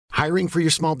Hiring for your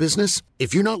small business?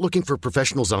 If you're not looking for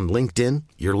professionals on LinkedIn,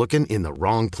 you're looking in the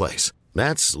wrong place.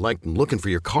 That's like looking for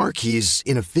your car keys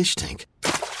in a fish tank.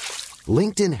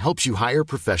 LinkedIn helps you hire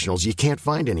professionals you can't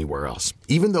find anywhere else,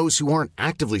 even those who aren't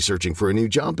actively searching for a new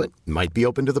job but might be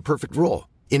open to the perfect role.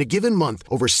 In a given month,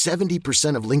 over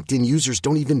 70% of LinkedIn users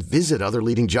don't even visit other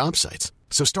leading job sites.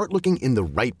 So start looking in the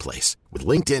right place. With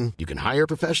LinkedIn, you can hire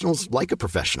professionals like a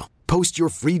professional. Post your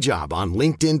free job on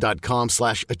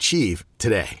linkedin.com/achieve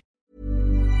today.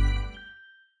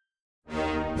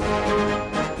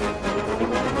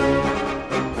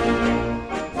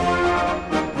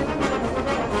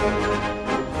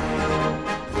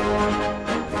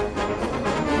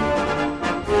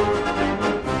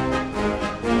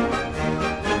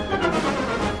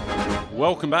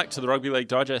 Welcome back to the Rugby League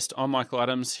Digest. I'm Michael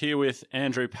Adams, here with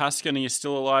Andrew Paskin. Are you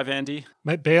still alive, Andy?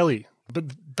 Mate, barely. But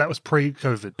that was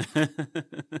pre-COVID.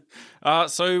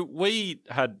 So we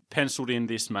had penciled in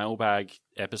this Mailbag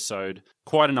episode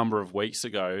quite a number of weeks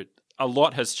ago. A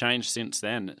lot has changed since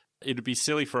then. It would be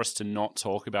silly for us to not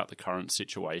talk about the current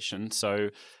situation. So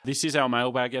this is our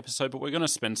Mailbag episode, but we're going to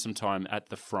spend some time at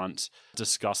the front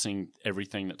discussing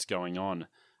everything that's going on.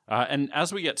 And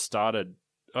as we get started,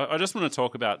 I just want to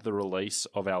talk about the release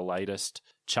of our latest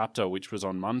chapter, which was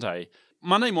on Monday.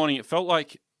 Monday morning, it felt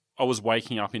like I was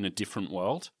waking up in a different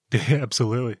world. Yeah,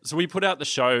 absolutely. So we put out the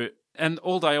show, and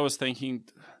all day I was thinking,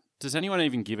 does anyone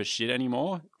even give a shit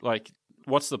anymore? Like,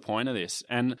 what's the point of this?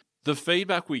 And the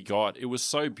feedback we got, it was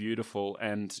so beautiful,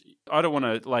 and I don't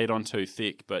want to lay it on too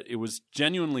thick, but it was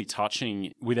genuinely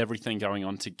touching with everything going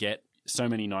on to get so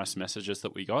many nice messages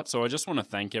that we got. So I just want to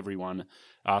thank everyone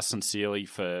sincerely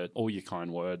for all your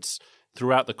kind words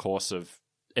throughout the course of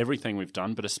everything we've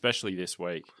done, but especially this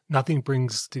week. Nothing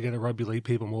brings together rugby league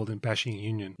people more than bashing a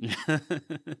union.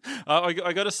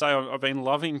 I got to say, I've been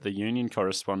loving the union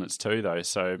correspondence too, though,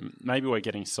 so maybe we're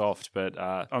getting soft, but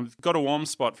I've got a warm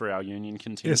spot for our union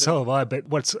contingent. Yeah, so have I, but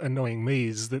what's annoying me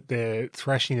is that they're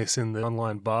thrashing us in the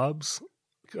online barbs.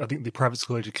 I think the private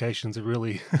school educations are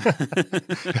really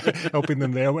helping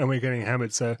them there, and we're getting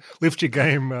hammered. So lift your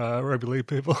game, rugby league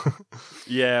people.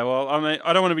 Yeah, well, I mean,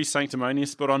 I don't want to be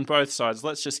sanctimonious, but on both sides,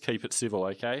 let's just keep it civil,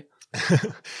 okay?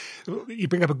 You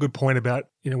bring up a good point about,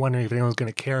 wondering if anyone's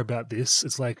going to care about this.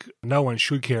 It's like no one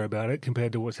should care about it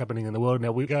compared to what's happening in the world.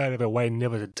 Now, we go out of our way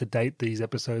never to date these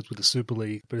episodes with the Super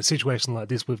League, but a situation like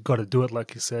this, we've got to do it,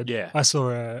 like you said. Yeah. I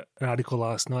saw an article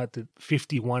last night that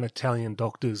 51 Italian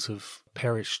doctors have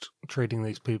perished treating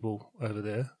these people over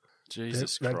there.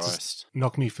 Jesus that Christ. Just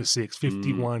knocked me for six.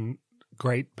 51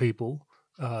 great people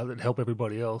that help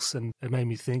everybody else. And it made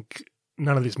me think,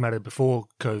 none of this mattered before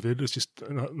COVID. It was just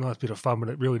a nice bit of fun, but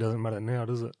it really doesn't matter now,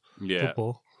 does it? Yeah.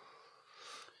 Football.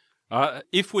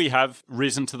 If we have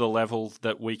risen to the level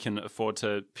that we can afford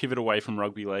to pivot away from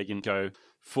rugby league and go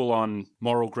full-on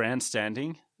moral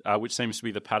grandstanding, which seems to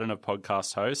be the pattern of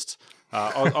podcast hosts,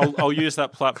 I'll use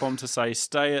that platform to say,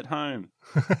 stay at home.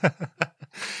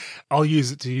 I'll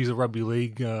use it to use a rugby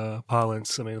league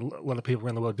parlance. I mean, a lot of people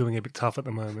around the world are doing it a bit tough at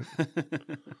the moment.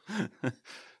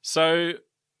 So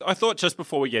I thought just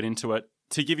before we get into it,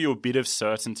 to give you a bit of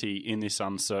certainty in this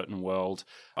uncertain world,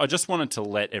 I just wanted to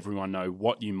let everyone know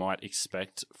what you might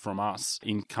expect from us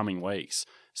in coming weeks.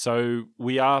 So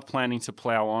we are planning to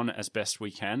plough on as best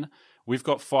we can. We've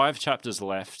got 5 chapters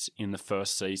left in the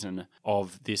first season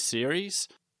of this series,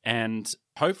 and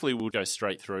hopefully we'll go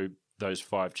straight through those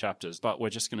 5 chapters, but we're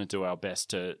just going to do our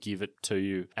best to give it to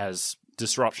you as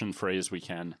disruption-free as we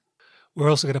can. We're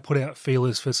also going to put out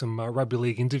feelers for some rugby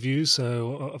league interviews.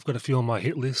 So I've got a few on my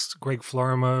hit list. Greg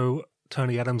Florimo,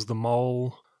 Tony Adams the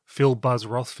Mole, Phil Buzz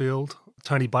Rothfield,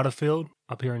 Tony Butterfield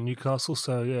up here in Newcastle.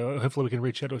 So yeah, hopefully we can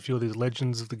reach out to a few of these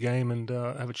legends of the game and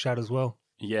have a chat as well.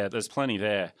 Yeah, there's plenty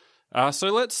there. So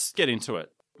let's get into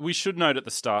it. We should note at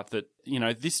the start that,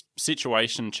 this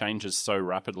situation changes so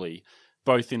rapidly,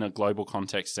 both in a global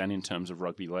context and in terms of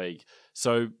rugby league.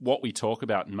 So what we talk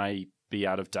about may be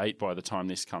out of date by the time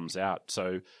this comes out.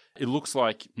 So it looks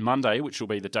like Monday, which will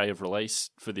be the day of release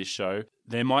for this show,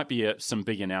 there might be some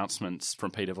big announcements from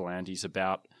Peter V'landys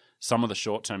about some of the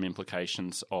short-term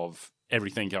implications of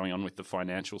everything going on with the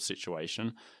financial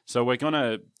situation. So we're going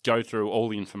to go through all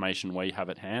the information we have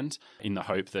at hand in the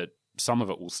hope that some of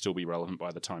it will still be relevant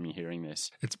by the time you're hearing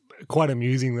this. It's quite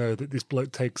amusing, though, that this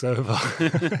bloke takes over.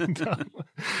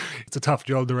 It's a tough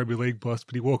job, the rugby league boss,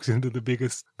 but he walks into the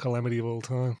biggest calamity of all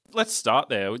time. Let's start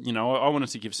there. I wanted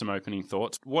to give some opening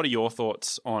thoughts. What are your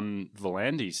thoughts on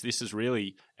V'landys? This is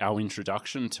really our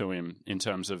introduction to him in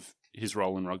terms of his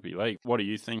role in rugby league. What are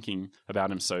you thinking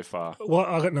about him so far? Well,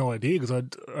 I got no idea because I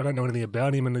don't know anything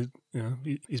about him, and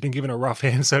he's been given a rough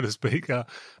hand, so to speak. A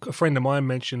friend of mine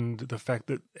mentioned the fact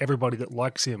that everybody that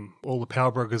likes him, all the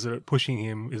power brokers that are pushing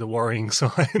him, is a worrying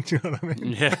sign. Do you know what I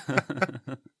mean? Yeah.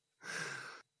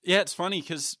 Yeah, it's funny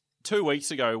because 2 weeks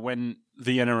ago when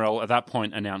the NRL at that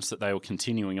point announced that they were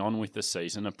continuing on with the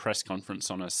season, a press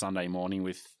conference on a Sunday morning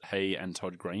with he and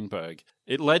Todd Greenberg,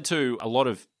 it led to a lot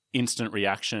of instant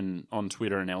reaction on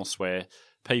Twitter and elsewhere.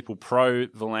 People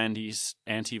pro-Volandis,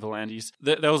 anti-Volandis.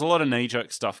 There was a lot of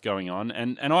knee-jerk stuff going on,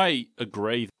 and I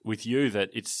agree with you that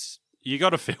you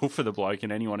got to feel for the bloke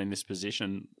and anyone in this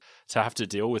position to have to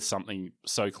deal with something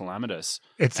so calamitous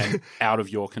and out of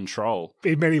your control.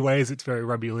 In many ways, it's very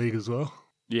rugby league as well.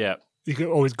 Yeah. You get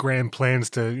always grand plans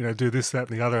to do this, that,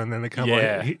 and the other, and then they come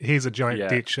like, here's a giant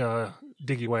ditch,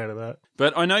 dig your way out of that.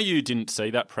 But I know you didn't see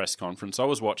that press conference. I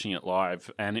was watching it live,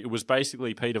 and it was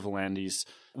basically Peter Volandis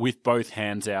with both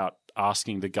hands out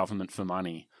asking the government for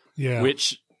money. Yeah.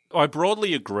 Which I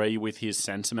broadly agree with his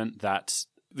sentiment that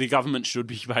the government should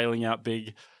be bailing out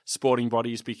big sporting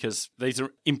bodies because these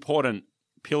are important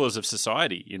pillars of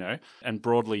society, and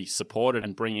broadly supported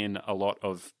and bring in a lot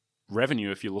of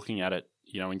revenue if you're looking at it,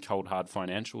 in cold, hard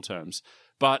financial terms.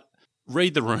 But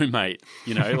read the room, mate.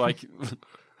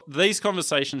 These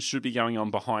conversations should be going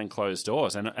on behind closed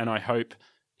doors. And I hope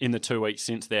in the 2 weeks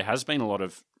since there has been a lot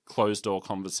of closed door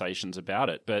conversations about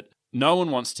it. But no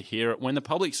one wants to hear it when the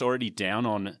public's already down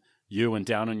on you and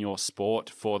down on your sport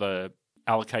for the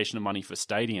allocation of money for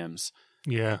stadiums.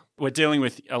 Yeah. We're dealing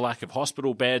with a lack of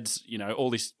hospital beds, all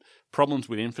these problems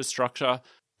with infrastructure.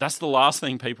 That's the last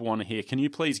thing people want to hear. Can you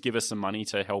please give us some money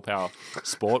to help our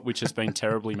sport, which has been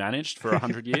terribly managed for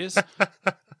 100 years?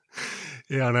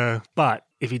 Yeah, I know. But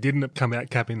if he didn't come out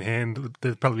cap in hand,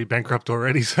 they'd probably be bankrupt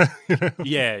already. So,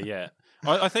 Yeah.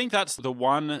 I think that's the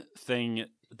one thing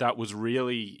that was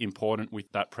really important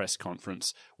with that press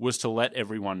conference was to let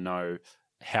everyone know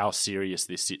how serious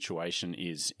this situation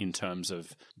is in terms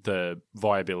of the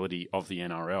viability of the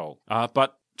NRL.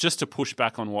 But just to push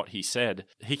back on what he said,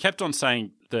 he kept on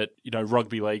saying that,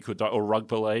 rugby league could die, or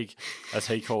rugby league, as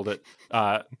he called it,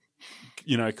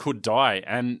 could die.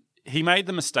 And he made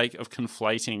the mistake of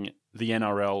conflating the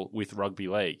NRL with rugby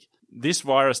league. This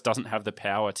virus doesn't have the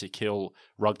power to kill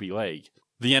rugby league.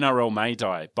 The NRL may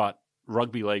die, but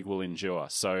rugby league will endure.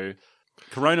 So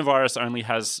coronavirus only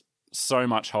has so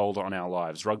much hold on our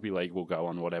lives. Rugby league will go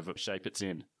on whatever shape it's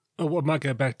in. Oh, I might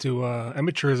go back to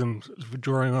amateurism,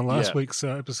 drawing on last week's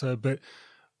episode, but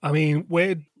I mean,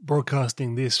 we're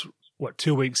broadcasting this,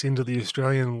 2 weeks into the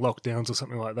Australian lockdowns or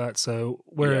something like that, so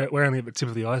we're only at the tip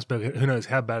of the iceberg. Who knows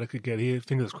how bad it could get here?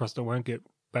 Fingers crossed it won't get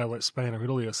bad like Spain or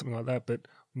Italy or something like that, but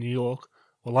New York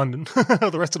or London or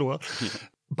the rest of the world. Yeah.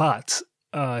 But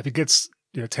if it gets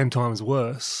 10 times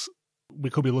worse,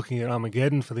 we could be looking at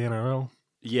Armageddon for the NRL.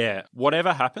 Yeah,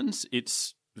 whatever happens,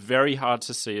 it's very hard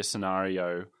to see a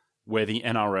scenario where the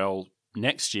NRL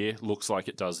next year looks like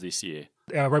it does this year.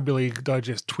 Our Rugby League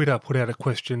Digest Twitter put out a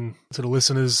question to the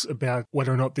listeners about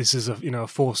whether or not this is a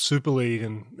forced Super League,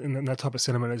 and that type of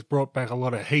sentiment has brought back a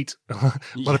lot of heat. A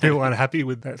lot of people aren't happy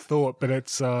with that thought, but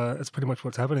it's pretty much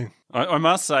what's happening. I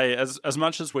must say, as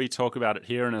much as we talk about it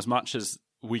here and as much as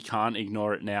we can't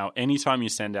ignore it now, anytime you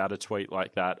send out a tweet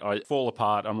like that, I fall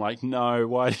apart. I'm like, no,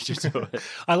 why did you do it?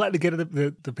 I like to get at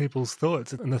the people's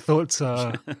thoughts, and the thoughts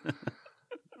are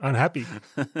unhappy.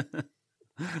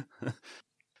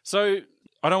 So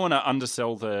I don't want to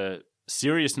undersell the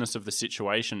seriousness of the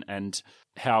situation and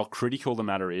how critical the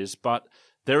matter is, but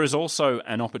there is also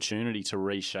an opportunity to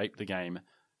reshape the game,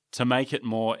 to make it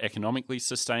more economically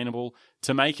sustainable,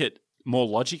 to make it more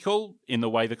logical in the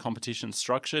way the competition's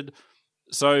structured.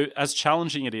 So as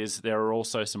challenging it is, there are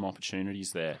also some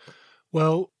opportunities there.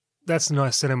 Well, that's a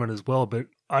nice sentiment as well, but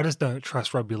I just don't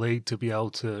trust rugby league to be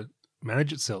able to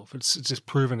manage itself. It's just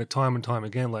proven it time and time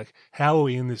again. Like, how are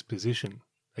we in this position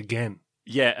again?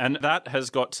 Yeah, and that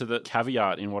has got to the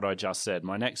caveat in what I just said.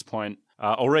 My next point,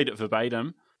 I'll read it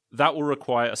verbatim. That will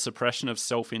require a suppression of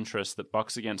self-interest that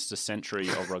bucks against a century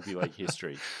of rugby league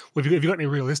history. Well, have you got any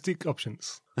realistic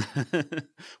options?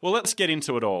 Well, let's get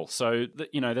into it all. So,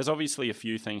 there's obviously a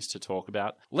few things to talk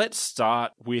about. Let's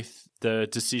start with the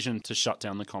decision to shut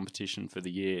down the competition for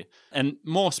the year, and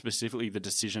more specifically, the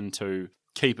decision to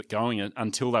keep it going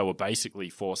until they were basically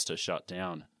forced to shut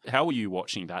down. How were you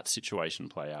watching that situation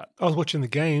play out? I was watching the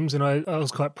games, and I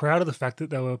was quite proud of the fact that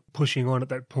they were pushing on at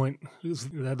that point.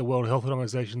 They had the World Health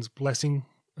Organization's blessing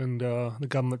and the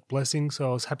government blessing, so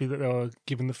I was happy that they were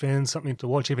giving the fans something to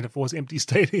watch, even if it was empty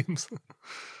stadiums.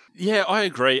 Yeah, I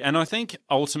agree. And I think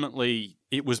ultimately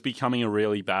it was becoming a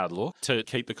really bad look to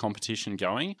keep the competition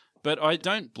going. But I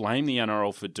don't blame the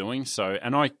NRL for doing so,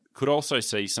 and I could also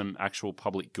see some actual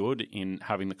public good in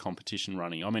having the competition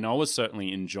running. I mean, I was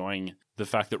certainly enjoying the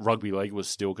fact that rugby league was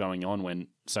still going on when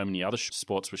so many other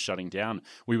sports were shutting down.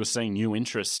 We were seeing new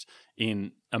interest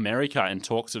in America and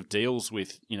talks of deals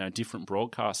with, different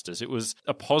broadcasters. It was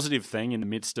a positive thing in the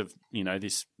midst of,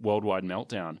 this worldwide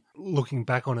meltdown. Looking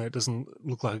back on it, it doesn't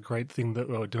look like a great thing that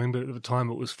they were doing, but at the time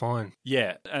it was fine.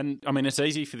 Yeah, and I mean, it's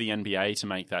easy for the NBA to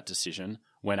make that decision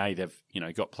when A, they've,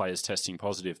 got players testing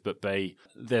positive, but B,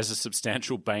 there's a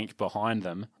substantial bank behind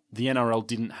them. The NRL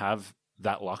didn't have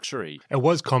that luxury. It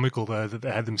was comical, though, that they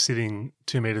had them sitting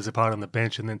 2 meters apart on the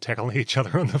bench and then tackling each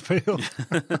other on the field.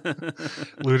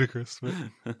 Ludicrous.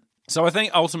 But... So I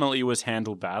think ultimately it was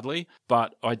handled badly,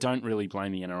 but I don't really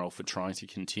blame the NRL for trying to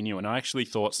continue. And I actually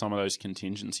thought some of those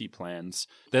contingency plans,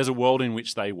 there's a world in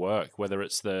which they work, whether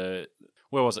it's where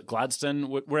was it, Gladstone,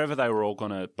 wherever they were all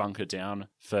going to bunker down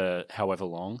for however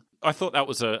long. I thought that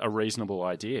was a reasonable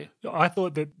idea. I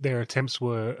thought that their attempts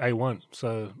were A1,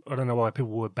 so I don't know why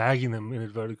people were bagging them in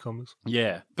inverted commas.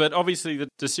 Yeah, but obviously the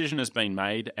decision has been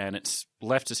made and it's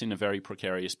left us in a very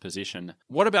precarious position.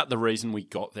 What about the reason we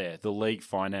got there? The league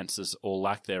finances or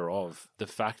lack thereof? The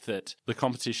fact that the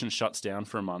competition shuts down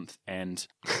for a month and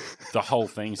the whole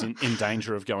thing's in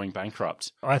danger of going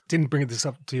bankrupt. I didn't bring this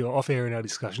up to you off-air in our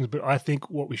discussions, but I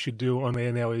think what we should do on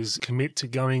air now is commit to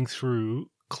going through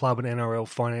club and NRL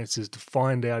finances to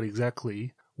find out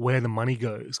exactly where the money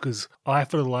goes, because I,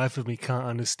 for the life of me, can't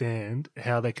understand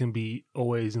how they can be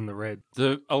always in the red.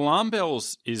 The alarm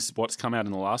bells is what's come out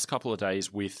in the last couple of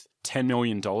days with $10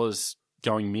 million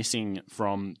going missing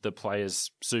from the players'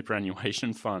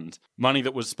 superannuation fund. Money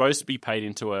that was supposed to be paid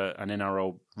into an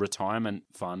NRL retirement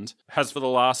fund has for the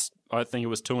last, I think it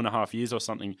was 2.5 years or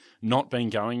something, not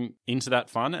been going into that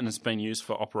fund and it's been used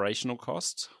for operational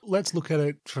costs. Let's look at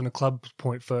it from the club's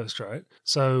point first, right?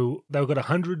 So they've got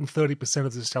 130%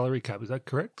 of the salary cap, is that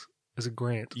correct? As a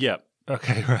grant? Yeah.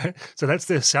 Okay, right. So that's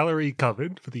their salary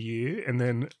covered for the year, and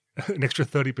then an extra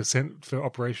 30% for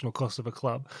operational costs of a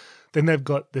club. Then they've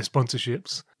got their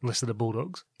sponsorships, unless they're the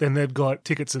Bulldogs. Then they've got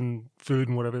tickets and food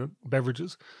and whatever,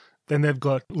 beverages. Then they've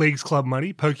got leagues club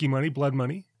money, pokey money, blood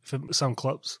money for some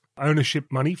clubs,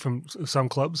 ownership money from some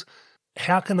clubs.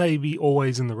 How can they be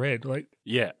always in the red?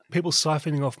 Yeah. People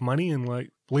siphoning off money and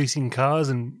leasing cars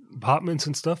and apartments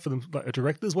and stuff for them,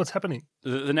 directors. What's happening?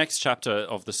 The next chapter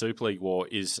of the Super League war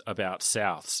is about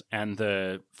Souths and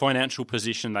the financial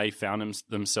position they found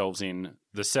themselves in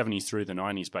the 70s through the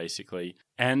 90s, basically.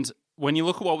 And when you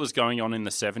look at what was going on in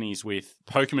the 70s with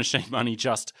poker machine money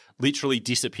just literally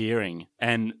disappearing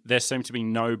and there seemed to be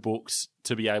no books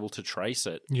to be able to trace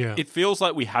it, it feels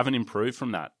like we haven't improved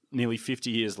from that nearly 50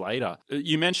 years later.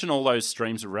 You mentioned all those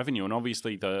streams of revenue and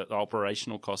obviously the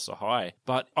operational costs are high,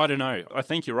 but I don't know. I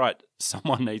think you're right.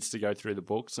 Someone needs to go through the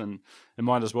books and it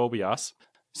might as well be us.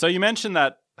 So you mentioned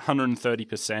that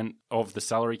 130% of the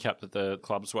salary cap that the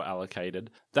clubs were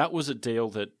allocated. That was a deal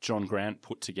that John Grant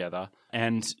put together.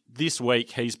 And this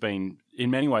week he's been,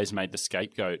 in many ways, made the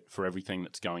scapegoat for everything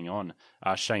that's going on.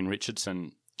 Shane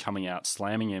Richardson coming out,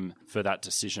 slamming him for that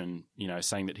decision,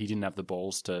 saying that he didn't have the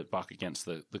balls to buck against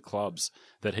the clubs,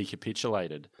 that he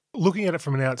capitulated. Looking at it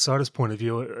from an outsider's point of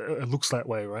view, it looks that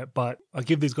way, right? But I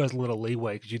give these guys a little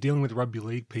leeway because you're dealing with rugby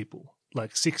league people,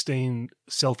 16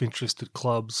 self-interested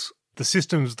clubs. The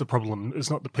system's the problem. It's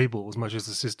not the people as much as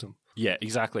the system. Yeah,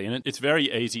 exactly. And it's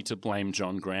very easy to blame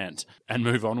John Grant and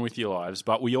move on with your lives,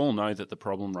 but we all know that the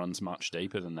problem runs much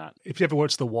deeper than that. If you ever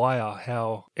watch The Wire,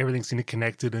 how everything's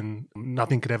interconnected and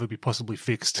nothing could ever be possibly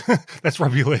fixed. That's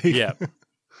rugby league. Yeah.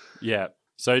 Yeah.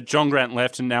 So John Grant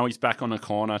left and now he's back on a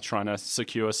corner trying to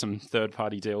secure some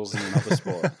third-party deals in another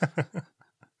sport.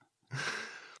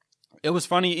 It was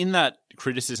funny, in that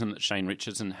criticism that Shane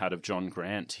Richardson had of John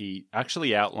Grant, he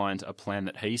actually outlined a plan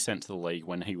that he sent to the league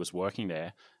when he was working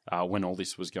there, when all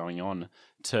this was going on,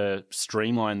 to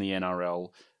streamline the NRL,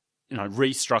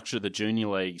 restructure the junior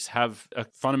leagues, have a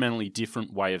fundamentally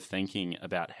different way of thinking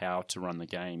about how to run the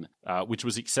game, which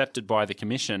was accepted by the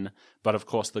commission. But of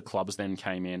course, the clubs then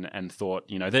came in and thought,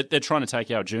 they're trying to take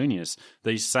our juniors,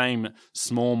 these same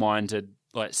small-minded,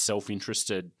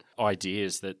 self-interested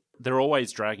ideas that they're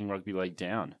always dragging rugby league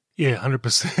down. Yeah,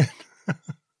 100%.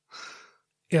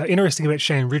 Yeah, interesting about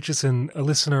Shane Richardson, a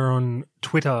listener on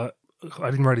Twitter, I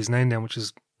didn't write his name down, which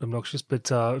is obnoxious, but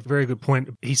very good point.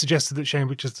 He suggested that Shane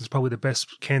Richardson is probably the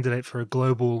best candidate for a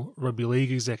global rugby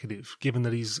league executive, given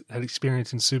that he's had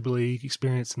experience in Super League,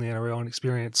 experience in the NRL, and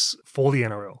experience for the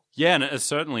NRL. Yeah, and has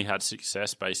certainly had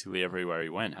success basically everywhere he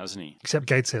went, hasn't he? Except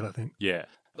Gateshead, I think. Yeah.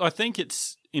 I think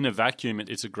it's, in a vacuum,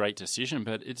 it's a great decision,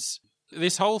 but it's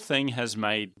This whole thing has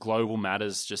made global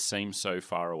matters just seem so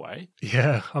far away.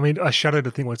 Yeah, I mean, I shudder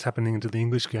to think what's happening to the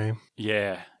English game.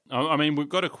 Yeah. I mean, we've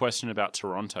got a question about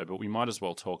Toronto, but we might as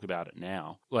well talk about it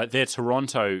now. Like, they're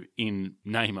Toronto in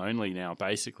name only now,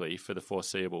 basically, for the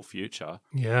foreseeable future.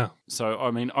 Yeah. So,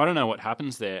 I mean, I don't know what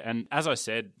happens there. And as I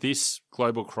said, this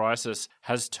global crisis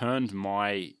has turned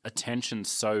my attention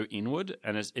so inward,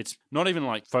 and it's not even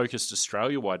like focused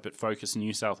Australia-wide, but focused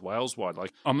New South Wales-wide.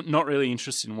 Like, I'm not really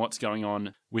interested in what's going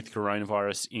on with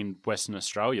coronavirus in Western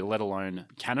Australia, let alone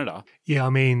Canada. Yeah, I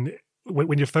mean,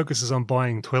 when your focus is on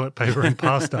buying toilet paper and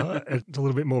pasta, it's a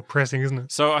little bit more pressing, isn't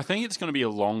it? So I think it's going to be a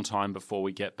long time before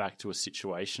we get back to a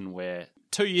situation where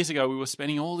 2 years ago we were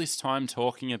spending all this time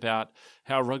talking about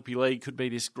how rugby league could be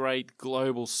this great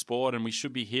global sport and we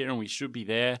should be here and we should be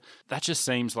there. That just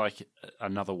seems like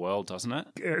another world, doesn't it?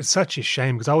 It's such a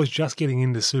shame because I was just getting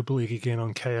into Super League again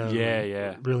on KO.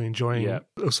 Yeah. Really enjoying it.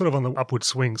 It was sort of on the upward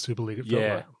swing, Super League. It felt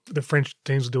like. The French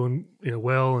teams are doing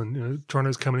well, and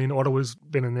Toronto's coming in. Ottawa's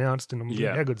been announced, and I'm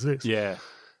like, how good's this? Yeah.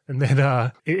 And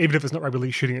then even if it's not rugby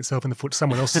league shooting itself in the foot,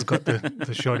 someone else has got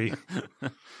the shoddy.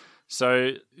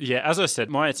 So, yeah, as I said,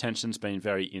 my attention's been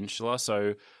very insular,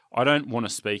 so I don't want to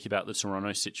speak about the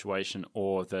Toronto situation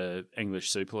or the English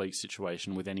Super League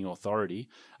situation with any authority,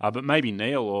 but maybe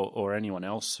Neil or anyone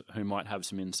else who might have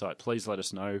some insight, please let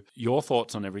us know your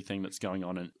thoughts on everything that's going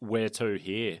on and where to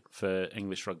here for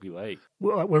English Rugby League.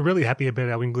 Well, we're really happy about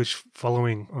our English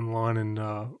following online and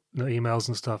the emails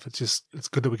and stuff. It's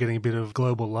good that we're getting a bit of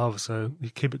global love, so you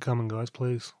keep it coming, guys,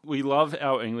 please. We love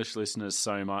our English listeners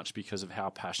so much because of how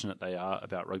passionate they are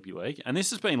about rugby league. And this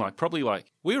has been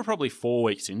we were probably 4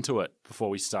 weeks into it before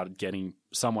we started getting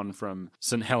someone from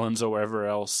St. Helens or wherever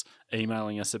else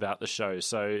emailing us about the show.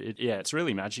 So, it's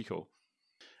really magical.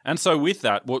 And so with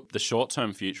that, what the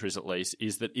short-term future is at least,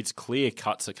 is that it's clear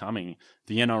cuts are coming.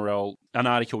 The NRL, an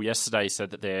article yesterday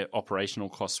said that their operational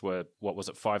costs were,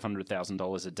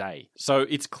 $500,000 a day. So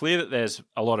it's clear that there's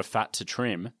a lot of fat to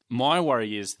trim. My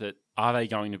worry is that, are they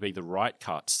going to be the right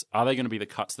cuts? Are they going to be the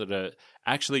cuts that are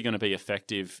actually going to be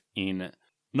effective in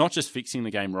not just fixing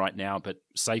the game right now, but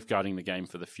safeguarding the game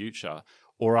for the future?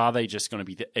 Or are they just going to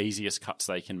be the easiest cuts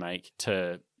they can make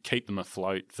to keep them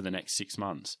afloat for the next 6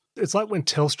 months? It's like when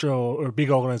Telstra or a big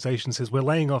organisation says, we're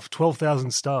laying off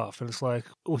 12,000 staff. And it's like,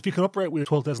 well, if you can operate with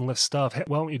 12,000 less staff,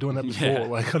 why weren't you doing that before? Yeah.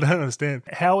 Like, I don't understand.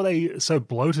 How are they so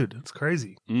bloated? It's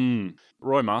crazy.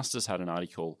 Roy Masters had an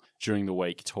article during the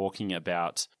week talking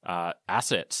about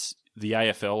assets. The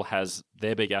AFL has,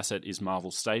 their big asset is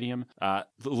Marvel Stadium. The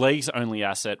league's only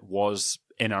asset was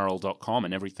NRL.com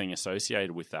and everything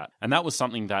associated with that. And that was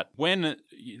something that when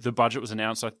the budget was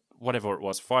announced, whatever it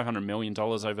was, $500 million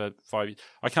over 5 years.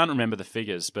 I can't remember the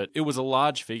figures, but it was a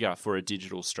large figure for a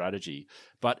digital strategy.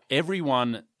 But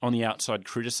everyone on the outside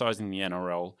criticizing the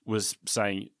NRL was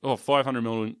saying,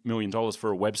 $500 million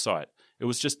for a website. It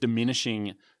was just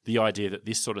diminishing the idea that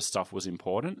this sort of stuff was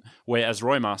important, whereas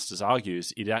Roy Masters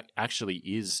argues it actually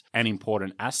is an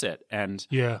important asset. And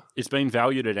it's been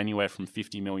valued at anywhere from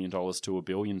 $50 million to $1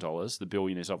 billion. The $1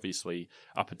 billion is obviously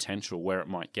a potential where it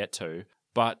might get to.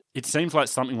 But it seems like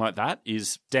something like that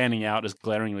is standing out as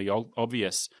glaringly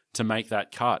obvious to make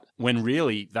that cut, when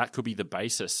really that could be the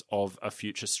basis of a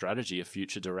future strategy, a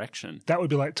future direction. That would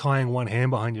be like tying one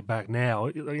hand behind your back now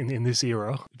in this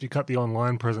era, if you cut the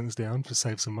online presence down to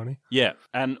save some money. Yeah,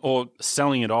 or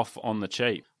selling it off on the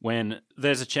cheap, when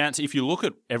there's a chance, if you look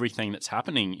at everything that's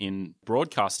happening in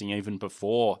broadcasting even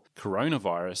before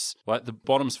coronavirus, like the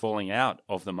bottom's falling out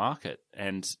of the market,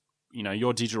 and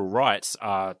your digital rights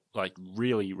are like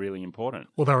really, really important.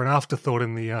 Well, they were an afterthought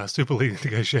in the Super League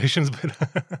negotiations,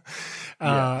 but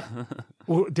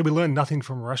well, did we learn nothing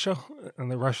from Russia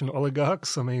and the Russian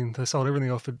oligarchs? I mean, they sold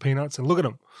everything off for peanuts, and look at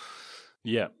them.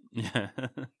 Yeah.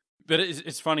 But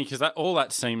it's funny because all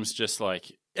that seems just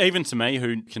like, even to me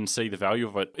who can see the value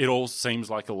of it, it all seems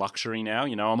like a luxury now.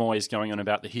 I'm always going on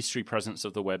about the history presence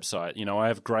of the website. I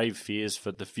have grave fears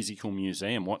for the physical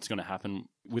museum, what's going to happen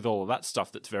with all of that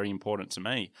stuff that's very important to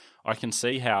me. I can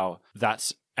see how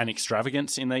that's an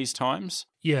extravagance in these times.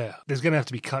 Yeah, there's going to have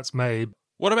to be cuts made.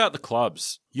 What about the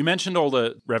clubs? You mentioned all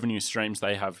the revenue streams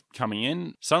they have coming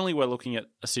in. Suddenly we're looking at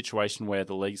a situation where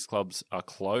the league's clubs are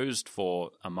closed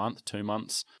for a month, 2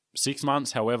 months, 6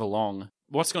 months, however long.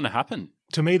 What's going to happen?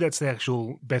 To me, that's the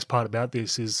actual best part about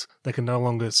this, is they can no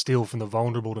longer steal from the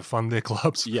vulnerable to fund their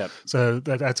clubs. Yeah. So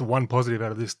that's one positive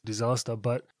out of this disaster.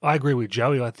 But I agree with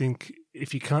Joey. I think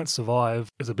if you can't survive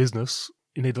as a business,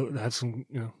 you need to have some,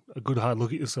 a good hard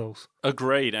look at yourselves.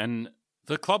 Agreed. And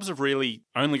The clubs have really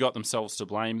only got themselves to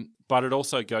blame, but it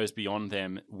also goes beyond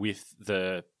them with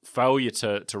the failure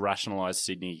to rationalise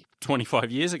Sydney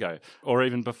 25 years ago, or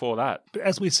even before that. But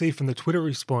as we see from the Twitter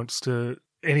response to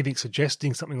anything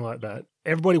suggesting something like that,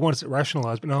 everybody wants it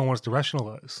rationalised, but no one wants to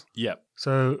rationalise. Yeah.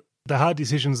 So the hard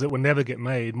decisions that will never get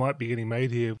made might be getting made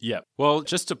here. Yeah. Well,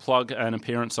 just to plug an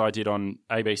appearance I did on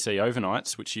ABC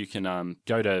Overnights, which you can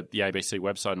go to the ABC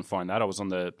website and find that. I was on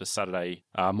the Saturday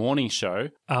morning show.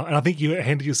 And I think you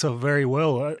handled yourself very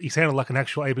well. You sounded like an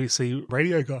actual ABC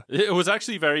radio guy. It was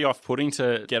actually very off-putting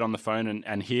to get on the phone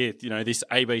and hear, this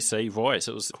ABC voice.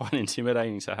 It was quite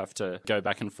intimidating to have to go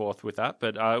back and forth with that,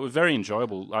 but it was very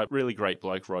enjoyable. Really great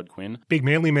bloke, Rod Quinn. Big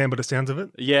manly man by the sounds of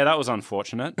it. Yeah, that was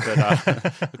unfortunate, but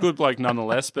a good bloke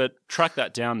nonetheless, but track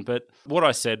that down. But what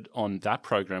I said on that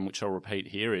program, which I'll repeat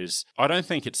here, is I don't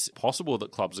think it's possible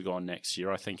that clubs are gone next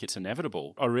year. I think it's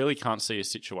inevitable. I really can't see a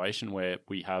situation where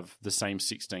we have the same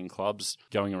 16 clubs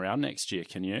going around next year.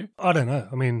 Can you? I don't know.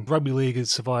 I mean, rugby league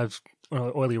has survived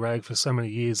oily rag for so many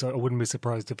years. I wouldn't be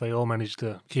surprised if they all managed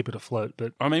to keep it afloat.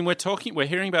 But I mean, we're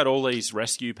hearing about all these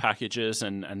rescue packages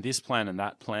and this plan and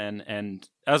that plan, and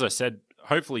as I said,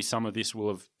 hopefully some of this will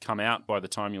have come out by the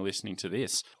time you're listening to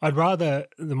this. I'd rather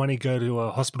the money go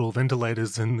to hospital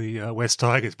ventilators than the West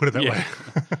Tigers, put it that way.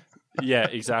 Yeah,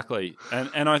 exactly.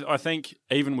 And I think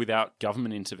even without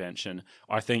government intervention,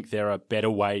 I think there are better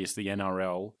ways the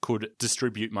NRL could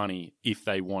distribute money if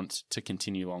they want to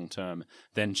continue long term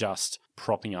than just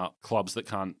propping up clubs that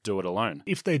can't do it alone.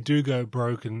 If they do go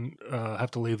broke and have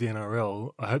to leave the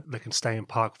NRL, I hope they can stay in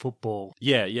park football.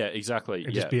 Yeah, exactly.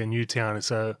 And just be a new town. And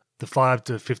so the 5,000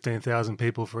 to 15,000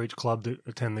 people for each club that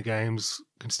attend the games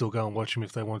can still go and watch them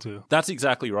if they want to. That's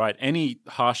exactly right. Any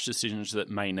harsh decisions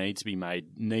that may need to be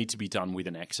made need to be done with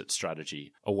an exit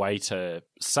strategy, a way to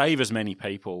save as many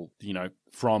people,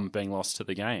 from being lost to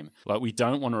the game. Like, we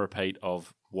don't want a repeat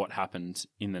of what happened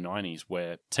in the 90s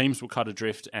where teams were cut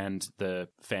adrift and the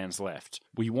fans left.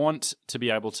 We want to be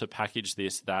able to package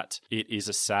this that it is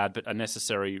a sad but a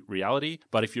necessary reality,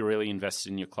 but if you're really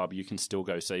invested in your club, you can still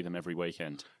go see them every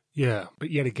weekend. Yeah, but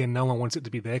yet again, no one wants it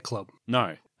to be their club.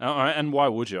 No. And why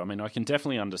would you? I mean, I can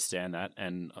definitely understand that,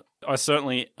 and I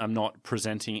certainly am not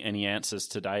presenting any answers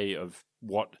today of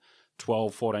what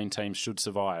 12, 14 teams should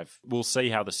survive. We'll see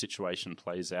how the situation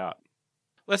plays out.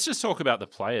 Let's just talk about the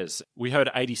players. We heard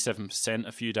 87%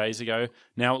 a few days ago.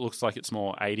 Now it looks like it's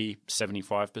more 80,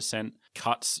 75%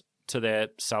 cuts to their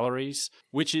salaries,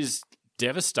 which is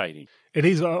devastating. It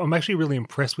is. I'm actually really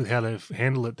impressed with how they've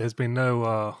handled it. There's been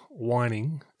no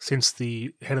whining since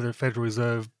the head of the Federal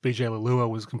Reserve, BJ Lalua,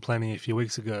 was complaining a few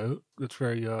weeks ago. It's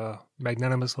very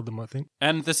magnanimous of them, I think.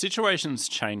 And the situation's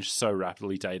changed so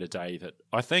rapidly day to day that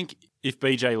I think if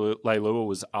BJ Lalua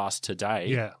was asked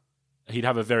today, he'd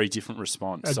have a very different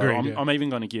response. Agreed, I'm even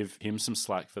going to give him some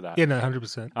slack for that. Yeah, no,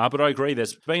 100%. But I agree,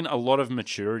 there's been a lot of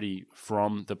maturity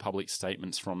from the public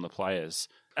statements from the players.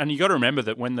 And you got to remember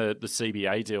that when the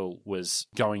CBA deal was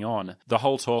going on, the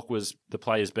whole talk was the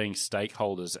players being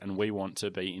stakeholders, and we want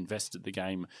to be invested in the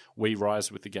game. We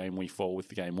rise with the game, we fall with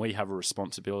the game. We have a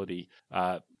responsibility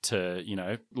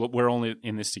to, look, we're all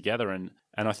in this together. And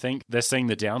I think they're seeing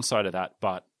the downside of that,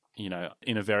 but, in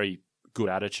a very good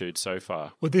attitude so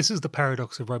far. Well, this is the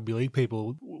paradox of rugby league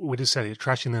people. We just say you're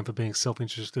trashing them for being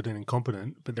self-interested and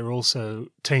incompetent, but they're also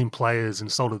team players and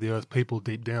salt-of-the-earth people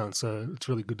deep down, so it's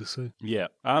really good to see. Yeah.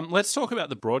 Let's talk about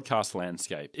the broadcast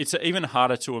landscape. It's even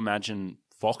harder to imagine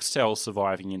Foxtel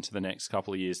surviving into the next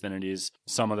couple of years than it is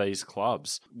some of these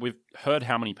clubs. We've heard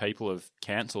how many people have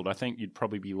cancelled. I think you'd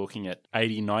probably be looking at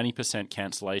 80-90%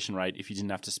 cancellation rate if you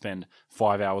didn't have to spend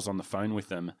 5 hours on the phone with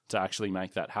them to actually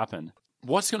make that happen.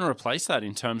 What's going to replace that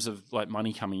in terms of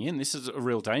money coming in? This is a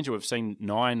real danger. We've seen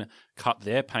Nine cut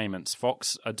their payments.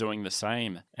 Fox are doing the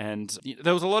same. And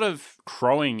there was a lot of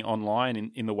crowing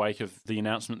online in the wake of the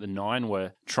announcement that Nine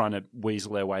were trying to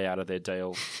weasel their way out of their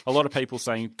deal. A lot of people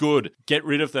saying, good, get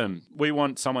rid of them. We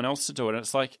want someone else to do it. And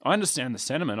it's like, I understand the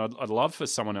sentiment. I'd love for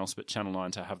someone else but Channel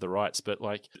 9 to have the rights. But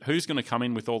who's going to come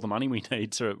in with all the money we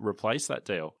need to replace that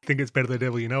deal? I think it's better the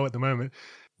devil you know at the moment.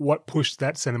 What pushed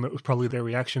that sentiment was probably their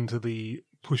reaction to the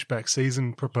pushback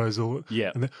season proposal.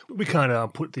 Yeah. And we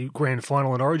can't put the grand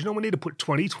final in Origin on. We need to put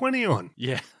 2020 on.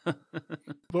 Yeah.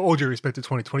 Well, all due respect to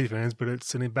 2020 fans, but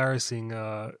it's an embarrassing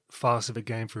farce of a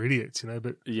game for idiots,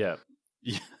 But yeah.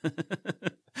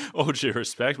 All due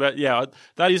respect. But yeah,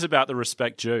 that is about the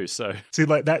respect due. So see,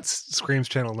 that screams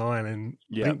Channel 9, and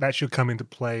I think that should come into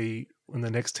play when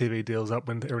the next TV deal's up,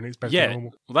 when everything's back to Yeah,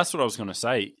 normal. well, that's what I was going to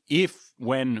say. If,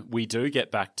 when we do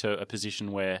get back to a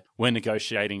position where we're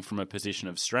negotiating from a position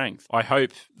of strength, I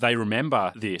hope they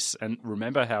remember this and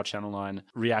remember how Channel 9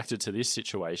 reacted to this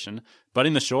situation. But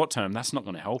in the short term, that's not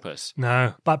going to help us.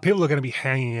 No, but people are going to be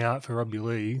hanging out for rugby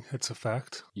league. It's a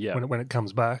fact. Yeah. When it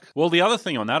comes back. Well, the other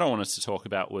thing on that I wanted to talk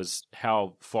about was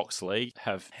how Fox League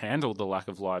have handled the lack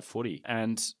of live footy.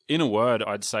 And in a word,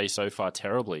 I'd say so far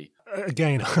terribly.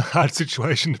 Again, a hard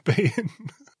situation to be in.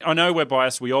 I know we're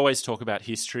biased. We always talk about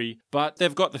history, but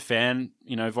they've got the fan,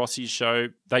 Vossi's show.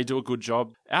 They do a good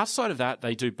job. Outside of that,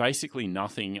 they do basically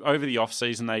nothing. Over the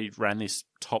off-season, they ran this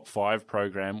top 5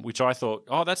 program, which I thought,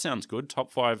 oh, that sounds good.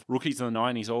 Top 5 rookies of the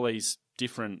 90s, all these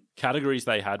different categories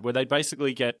they had, where they'd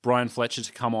basically get Brian Fletcher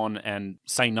to come on and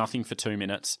say nothing for 2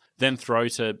 minutes, then throw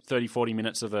to 30, 40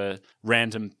 minutes of a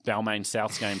random Balmain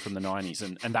Souths game from the 90s,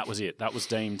 and that was it. That was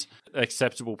deemed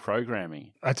acceptable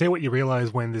programming. I tell you what you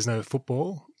realise when there's no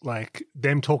football, like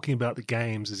them talking about the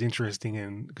games is interesting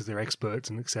and because they're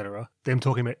experts and etc. Them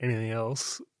talking about anything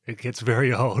else, it gets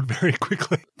very old very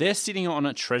quickly. They're sitting on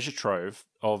a treasure trove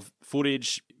of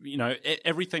footage,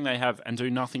 everything they have, and do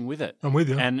nothing with it. I'm with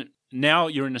you. And now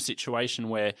you're in a situation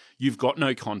where you've got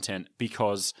no content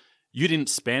because you didn't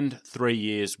spend 3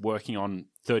 years working on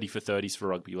 30 for 30s for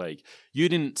rugby league. You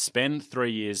didn't spend 3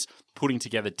 years putting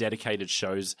together dedicated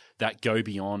shows that go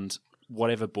beyond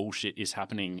whatever bullshit is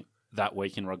happening that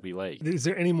week in rugby league. Is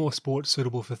there any more sports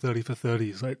suitable for 30 for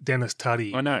 30s? Like Dennis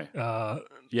Tuddy. I know.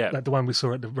 Yeah. Like the one we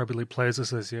saw at the Rugby League Players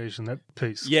Association, that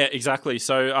piece. Yeah, exactly.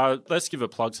 So let's give a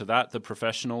plug to that. The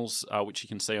Professionals, which you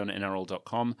can see on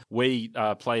NRL.com. We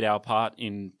played our part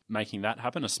in making that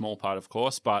happen, a small part, of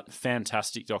course, but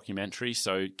fantastic documentary.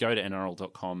 So go to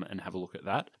NRL.com and have a look at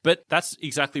that. But that's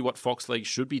exactly what Fox League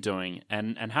should be doing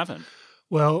and haven't.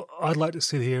 Well, I'd like to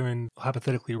sit here and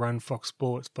hypothetically run Fox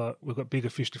Sports, but we've got bigger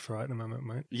fish to fry at the moment,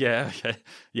 mate. Yeah, okay.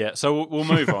 Yeah, so we'll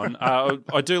move on.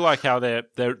 I do like how they're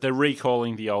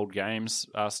recalling the old games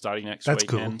starting next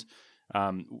weekend.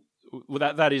 That's cool.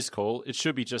 Well, that is cool. It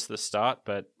should be just the start,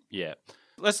 but yeah.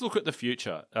 Let's look at the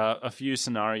future, a few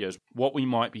scenarios, what we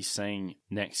might be seeing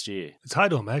next year. It's hard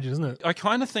to imagine, isn't it? I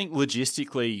kind of think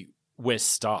logistically we're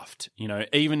stuffed.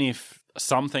 Even if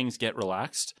some things get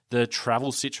relaxed, the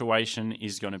travel situation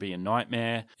is going to be a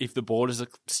nightmare. If the borders are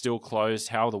still closed,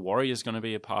 how are the Warriors going to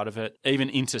be a part of it? Even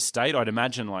interstate, I'd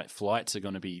imagine flights are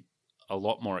going to be a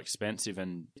lot more expensive,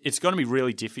 and it's going to be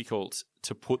really difficult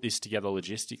to put this together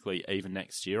logistically even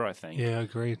next year, I think. Yeah,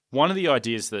 agreed. One of the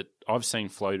ideas that I've seen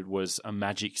floated was a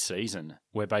magic season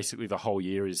where basically the whole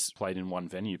year is played in one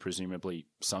venue, presumably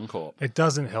Suncorp. It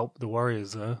doesn't help the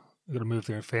Warriors, though. They've got to move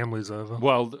their families over.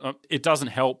 Well, it doesn't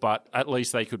help, but at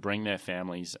least they could bring their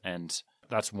families, and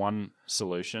that's one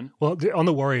solution. Well, on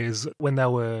the Warriors, when they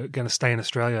were going to stay in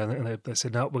Australia, and they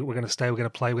said, no, we're going to stay, we're going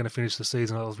to play, we're going to finish the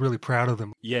season, I was really proud of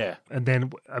them. Yeah. And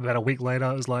then about a week later,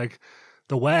 it was like,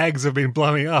 the Wags have been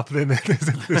blowing up, then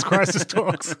there's crisis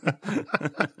talks.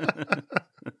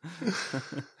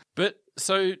 But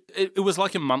so it was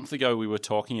like a month ago we were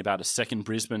talking about a second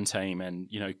Brisbane team and,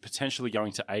 potentially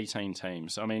going to 18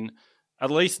 teams. I mean,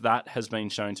 at least that has been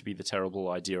shown to be the terrible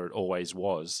idea it always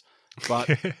was. But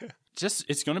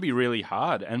it's going to be really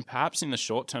hard. And perhaps in the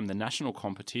short term, the national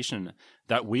competition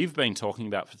that we've been talking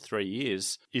about for 3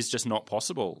 years is just not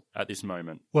possible at this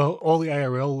moment. Well, all the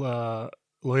ARL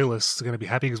loyalists are going to be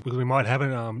happy because we might have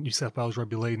a New South Wales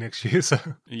Rugby League next year. So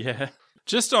yeah.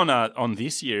 Just on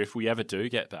this year, if we ever do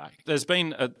get back, there's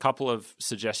been a couple of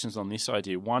suggestions on this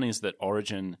idea. One is that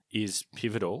Origin is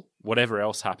pivotal. Whatever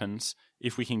else happens,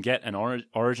 if we can get an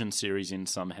Origin series in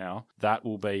somehow, that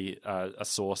will be a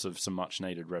source of some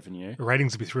much-needed revenue. The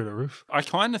ratings will be through the roof. I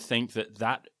kind of think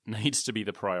that needs to be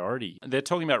the priority. They're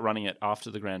talking about running it after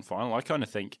the grand final. I kind of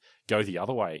think go the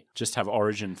other way. Just have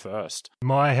Origin first.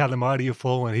 How the mighty have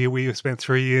fallen. Here we have spent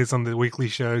 3 years on the weekly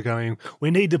show going, we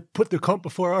need to put the comp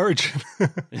before Origin.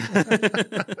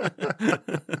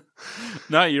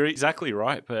 No, you're exactly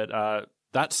right. But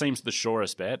that seems the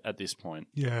surest bet at this point.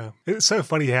 Yeah. It's so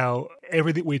funny how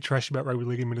everything we trash about rugby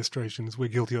league administrations, we're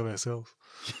guilty of ourselves.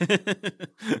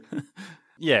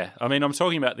 Yeah. I mean, I'm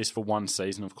talking about this for one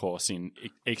season, of course, in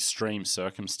extreme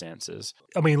circumstances.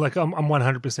 I mean, I'm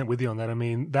 100% with you on that. I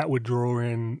mean, that would draw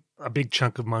in a big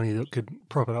chunk of money that could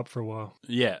prop it up for a while.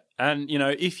 Yeah. And,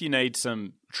 if you need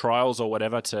some trials or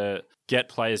whatever to get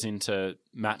players into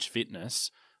match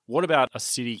fitness, what about a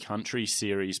city-country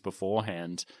series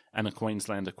beforehand and a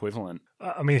Queensland equivalent?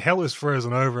 I mean, hell is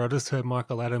frozen over. I just heard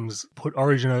Michael Adams put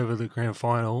Origin over the grand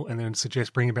final and then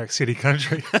suggest bringing back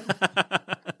city-country.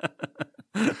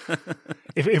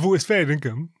 if it was fair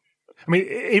income. I mean,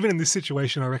 even in this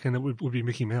situation, I reckon it would be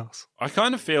Mickey Mouse. I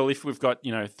kind of feel if we've got,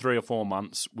 3 or 4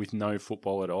 months with no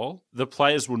football at all, the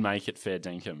players would make it fair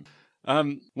dinkum.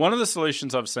 One of the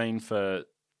solutions I've seen for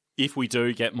if we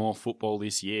do get more football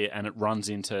this year and it runs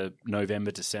into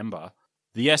November, December,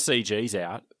 the SCG's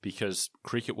out because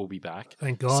cricket will be back.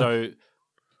 Thank God. So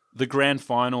the grand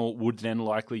final would then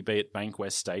likely be at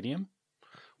Bankwest Stadium.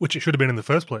 Which it should have been in the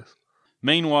first place.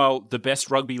 Meanwhile, the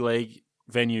best rugby league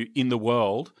venue in the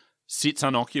world sits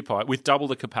unoccupied with double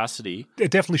the capacity.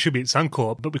 It definitely should be at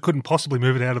Suncorp, but we couldn't possibly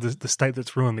move it out of the state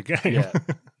that's ruined the game. Yeah.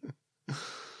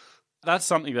 That's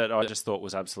something that I just thought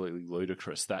was absolutely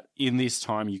ludicrous, that in this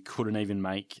time you couldn't even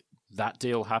make that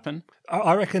deal happen.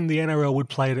 I reckon the NRL would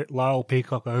play it at Lyle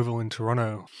Peacock Oval in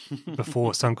Toronto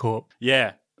before Suncorp.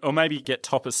 Yeah, or maybe get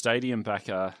Topper Stadium back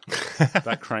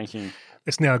cranking.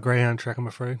 It's now a greyhound track, I'm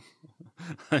afraid.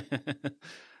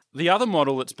 The other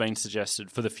model that's been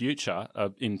suggested for the future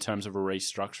in terms of a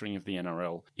restructuring of the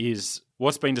NRL is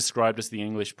what's been described as the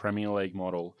English Premier League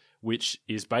model, which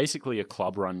is basically a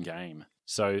club-run game.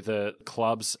 So the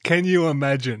clubs... Can you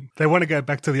imagine? They want to go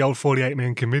back to the old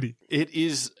 48-man committee. It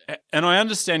is... And I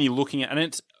understand you're looking at...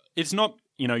 And it's not,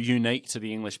 unique to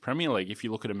the English Premier League. If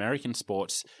you look at American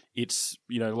sports, it's,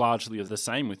 largely the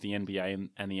same with the NBA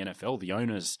and the NFL. The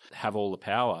owners have all the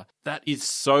power. That is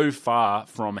so far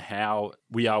from how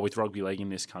we are with rugby league in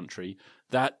this country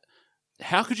that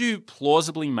how could you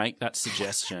plausibly make that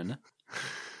suggestion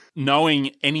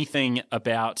knowing anything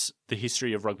about the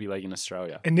history of rugby league in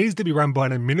Australia? It needs to be run by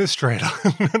an administrator,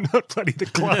 not bloody the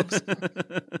clubs.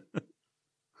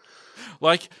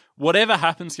 Like, whatever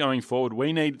happens going forward,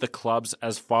 we need the clubs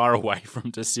as far away from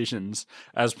decisions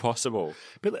as possible.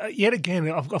 But yet again,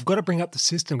 I've got to bring up the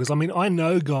system because, I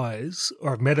know guys,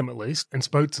 or I've met them at least, and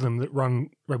spoke to them that run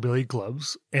rugby league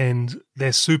clubs, and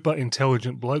they're super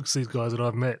intelligent blokes, these guys that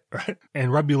I've met, right?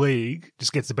 And rugby league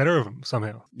just gets the better of them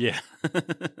somehow. Yeah.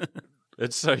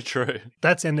 It's so true.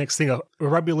 That's our next thing. A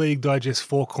Rugby League Digest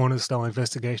Four Corners style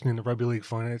investigation into rugby league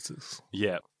finances.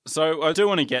 Yeah. So I do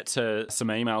want to get to some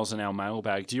emails in our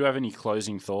mailbag. Do you have any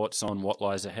closing thoughts on what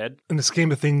lies ahead? In the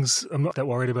scheme of things, I'm not that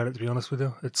worried about it, to be honest with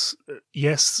you.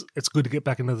 Yes, it's good to get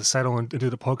back into the saddle and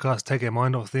do the podcast, take our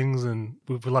mind off things, and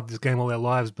we've loved this game all our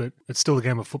lives, but it's still a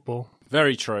game of football.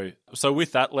 Very true. So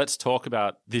with that, let's talk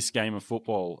about this game of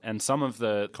football and some of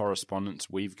the correspondence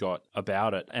we've got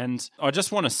about it. And I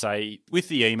just want to say, with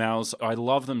the emails, I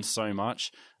love them so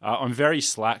much. I'm very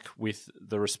slack with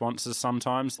the responses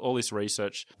sometimes. All this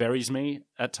research buries me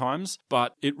at times,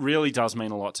 but it really does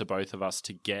mean a lot to both of us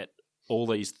to get all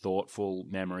these thoughtful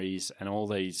memories and all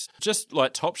these just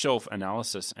like top shelf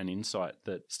analysis and insight,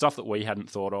 that stuff that we hadn't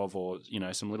thought of, or,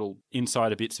 some little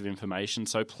insider bits of information.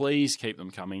 So please keep them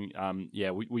coming.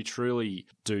 We truly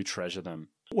do treasure them.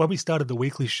 When we started the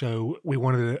weekly show, we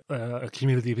wanted a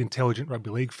community of intelligent rugby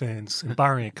league fans, and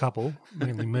barring a couple,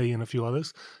 mainly me and a few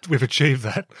others, we've achieved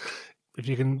that. If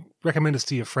you can recommend us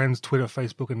to your friends, Twitter,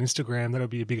 Facebook, and Instagram, that would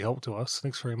be a big help to us.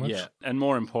 Thanks very much. Yeah, and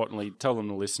more importantly, tell them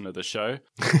to listen to the show.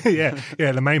 yeah,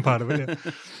 the main part of it,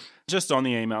 yeah. Just on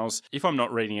the emails, if I'm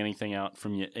not reading anything out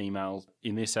from your email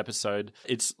in this episode,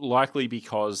 it's likely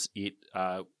because it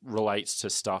relates to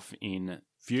stuff in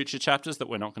future chapters that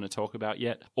we're not going to talk about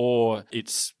yet, or it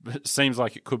seems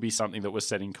like it could be something that was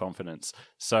said in confidence.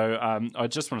 So I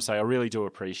just want to say I really do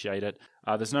appreciate it.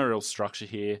 There's no real structure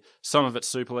here. Some of it's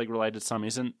Super League related, some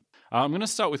isn't. I'm going to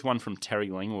start with one from Terry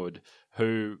Lingwood,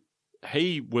 who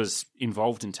he was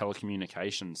involved in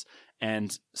telecommunications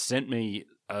and sent me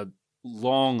a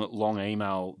long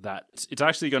email that it's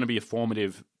actually going to be a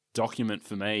formative document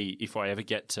for me if I ever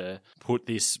get to put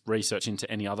this research into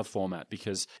any other format,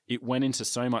 because it went into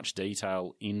so much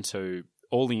detail into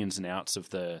all the ins and outs of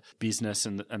the business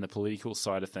and the political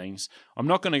side of things. I'm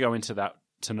not going to go into that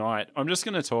tonight. I'm just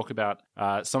going to talk about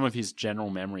some of his general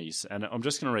memories, and I'm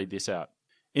just going to read this out.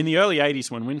 In the early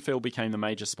 80s, when Winfield became the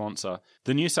major sponsor,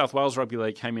 the New South Wales Rugby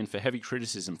League came in for heavy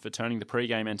criticism for turning the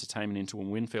pre-game entertainment into a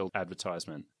Winfield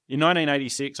advertisement. In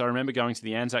 1986, I remember going to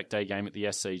the Anzac Day game at the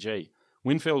SCG.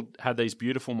 Winfield had these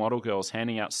beautiful model girls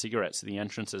handing out cigarettes at the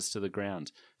entrances to the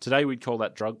ground. Today we'd call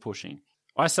that drug pushing.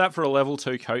 I sat for a level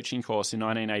 2 coaching course in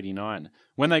 1989.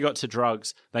 When they got to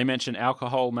drugs, they mentioned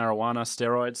alcohol, marijuana,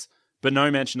 steroids, but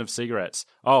no mention of cigarettes.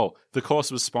 Oh, the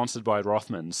course was sponsored by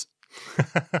Rothmans.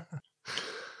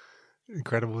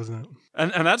 Incredible, isn't it?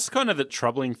 And that's kind of the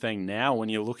troubling thing now when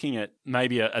you're looking at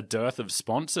maybe a dearth of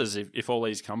sponsors if all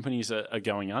these companies are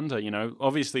going under.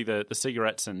 Obviously the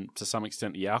cigarettes and to some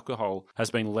extent the alcohol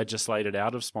has been legislated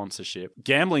out of sponsorship.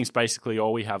 Gambling's basically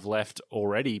all we have left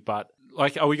already, but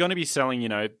are we going to be selling,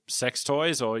 sex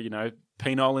toys or,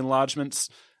 penile enlargements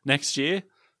next year?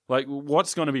 Like,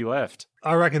 what's going to be left?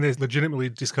 I reckon there's legitimately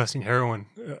discussing heroin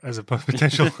as a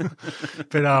potential.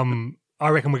 But I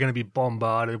reckon we're going to be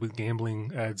bombarded with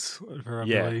gambling ads for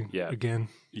rugby league again.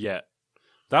 Yeah.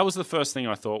 That was the first thing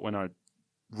I thought when I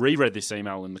reread this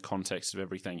email in the context of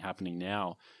everything happening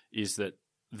now, is that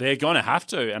they're going to have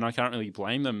to, and I can't really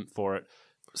blame them for it,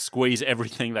 squeeze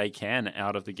everything they can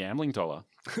out of the gambling dollar.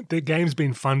 The game's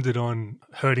been funded on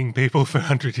hurting people for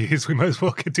 100 years. We might as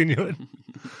well continue it.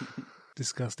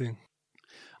 Disgusting.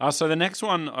 So the next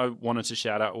one I wanted to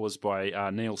shout out was by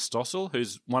Neil Stossel,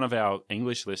 who's one of our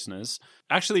English listeners.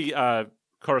 Actually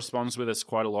corresponds with us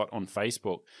quite a lot on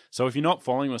Facebook. So if you're not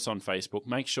following us on Facebook,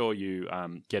 make sure you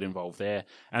get involved there.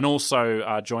 And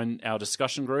also join our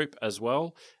discussion group as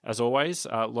well. As always,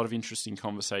 a lot of interesting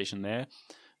conversation there.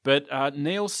 But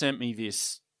Neil sent me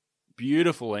this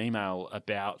beautiful email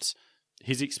about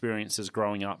his experiences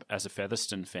growing up as a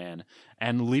Featherstone fan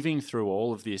and living through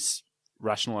all of this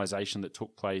rationalisation that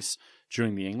took place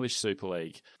during the English Super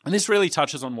League. And this really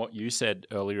touches on what you said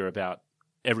earlier about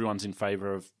everyone's in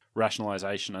favour of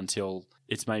rationalisation until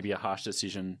it's maybe a harsh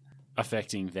decision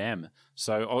affecting them.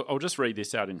 So I'll just read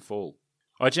this out in full.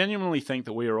 I genuinely think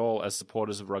that we are all, as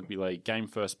supporters of rugby league, game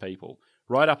first people,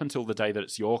 right up until the day that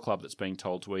it's your club that's being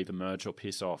told to either merge or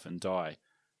piss off and die.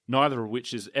 Neither of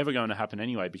which is ever going to happen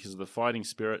anyway because of the fighting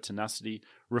spirit, tenacity,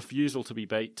 refusal to be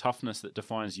beat, toughness that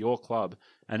defines your club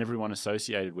and everyone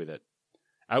associated with it.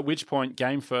 At which point,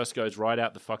 game first goes right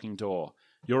out the fucking door.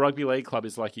 Your rugby league club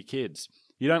is like your kids.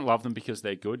 You don't love them because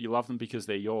they're good, you love them because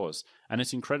they're yours, and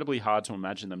it's incredibly hard to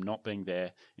imagine them not being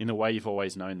there in the way you've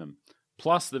always known them.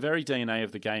 Plus, the very DNA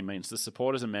of the game means the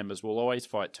supporters and members will always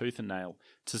fight tooth and nail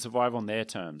to survive on their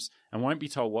terms and won't be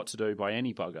told what to do by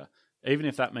any bugger, even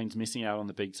if that means missing out on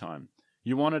the big time.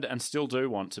 You wanted and still do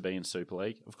want to be in Super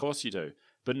League, of course you do,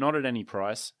 but not at any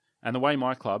price. And the way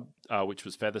my club, which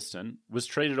was Featherstone, was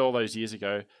treated all those years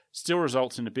ago still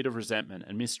results in a bit of resentment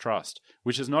and mistrust,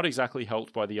 which is not exactly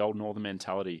helped by the old Northern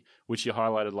mentality, which you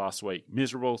highlighted last week.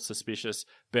 Miserable, suspicious,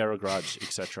 bear a grudge,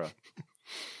 etc.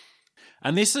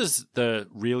 And this is the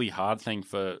really hard thing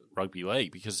for rugby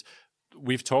league because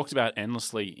we've talked about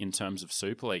endlessly in terms of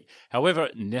Super League. However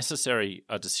necessary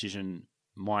a decision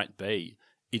might be,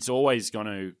 it's always going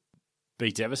to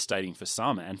be devastating for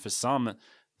some, and for some,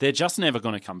 they're just never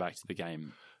going to come back to the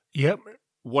game. Yep.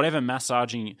 Whatever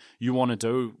massaging you want to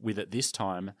do with it this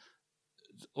time,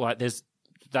 like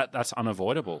that's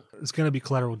unavoidable. It's going to be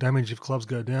collateral damage if clubs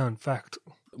go down. Fact.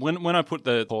 When I put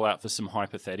the call out for some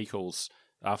hypotheticals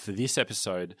for this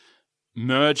episode,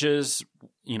 mergers,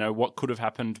 what could have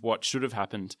happened, what should have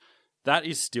happened, that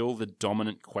is still the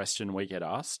dominant question we get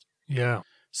asked. Yeah.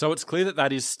 So it's clear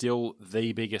that is still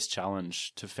the biggest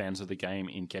challenge to fans of the game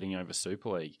in getting over Super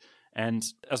League. And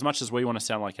as much as we want to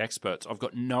sound like experts, I've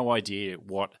got no idea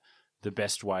what the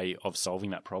best way of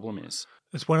solving that problem is.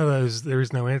 It's one of those there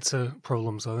is no answer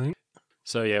problems, I think.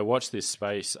 So yeah, watch this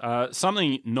space.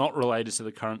 Something not related to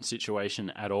the current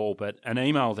situation at all, but an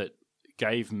email that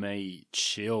gave me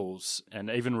chills, and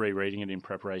even rereading it in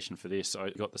preparation for this,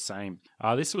 I got the same.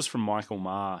 This was from Michael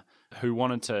Marr, who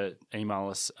wanted to email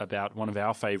us about one of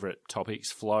our favourite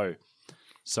topics, flow.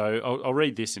 So I'll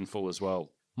read this in full as well.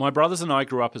 My brothers and I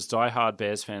grew up as die-hard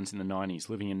Bears fans in the 90s,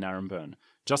 living in Narembeen,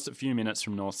 just a few minutes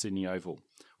from North Sydney Oval.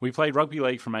 We played rugby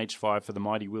league from age 5 for the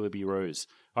mighty Willoughby Roos.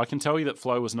 I can tell you that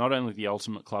Flo was not only the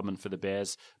ultimate clubman for the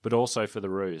Bears, but also for the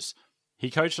Roos. He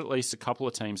coached at least a couple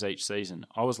of teams each season.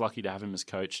 I was lucky to have him as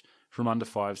coach from under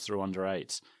 5s through under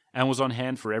 8s, and was on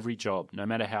hand for every job, no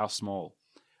matter how small.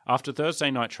 After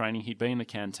Thursday night training, he'd be in the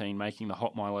canteen making the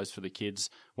hot Milos for the kids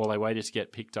while they waited to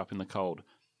get picked up in the cold.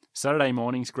 Saturday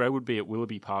mornings, Gray would be at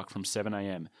Willoughby Park from 7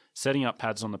 a.m, setting up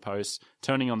pads on the posts,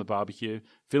 turning on the barbecue,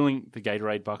 filling the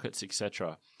Gatorade buckets,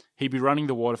 etc. He'd be running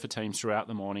the water for teams throughout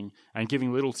the morning and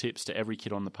giving little tips to every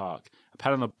kid on the park. A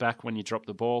pat on the back when you dropped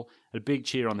the ball, and a big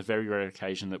cheer on the very rare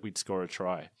occasion that we'd score a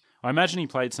try. I imagine he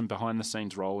played some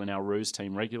behind-the-scenes role in our Roos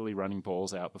team regularly running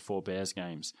balls out before Bears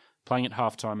games, playing at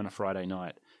halftime on a Friday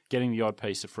night, getting the odd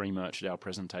piece of free merch at our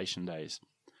presentation days.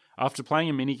 After playing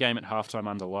a mini-game at halftime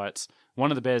under lights, one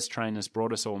of the Bears trainers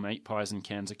brought us all meat pies and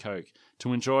cans of Coke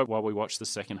to enjoy while we watched the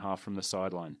second half from the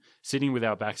sideline, sitting with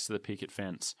our backs to the picket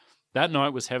fence. That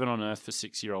night was heaven on earth for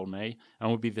 6-year-old me, and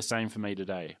would be the same for me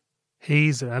today.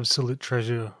 He's an absolute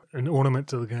treasure, an ornament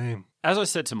to the game. As I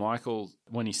said to Michael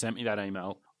when he sent me that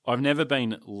email, I've never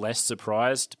been less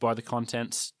surprised by the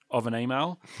contents of an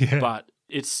email, but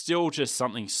it's still just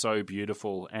something so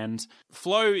beautiful. And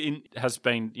Flo has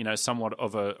been, somewhat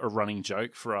of a running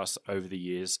joke for us over the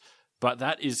years, but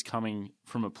that is coming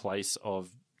from a place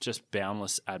of just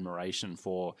boundless admiration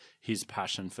for his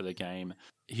passion for the game,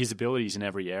 his abilities in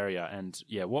every area. And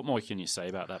yeah, what more can you say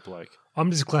about that bloke?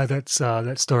 I'm just glad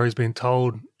that story's been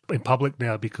told in public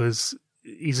now, because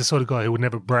he's the sort of guy who would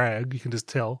never brag. You can just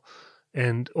tell.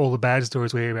 And all the bad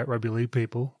stories we hear about rugby league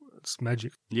people, it's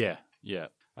magic. Yeah.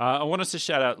 I want us to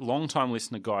shout out long-time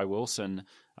listener Guy Wilson.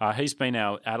 He's been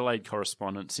our Adelaide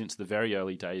correspondent since the very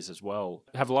early days as well.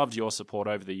 Have loved your support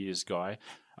over the years, Guy.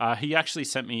 He actually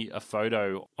sent me a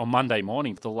photo on Monday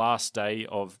morning, the last day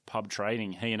of pub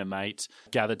trading. He and a mate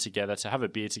gathered together to have a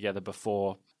beer together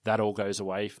before that all goes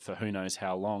away for who knows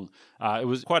how long. It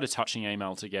was quite a touching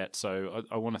email to get, so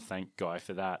I want to thank Guy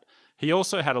for that. He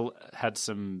also had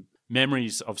some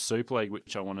memories of Super League,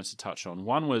 which I wanted to touch on.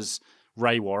 One was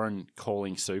Ray Warren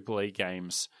calling Super League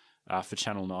games for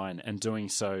Channel 9 and doing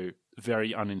so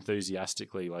very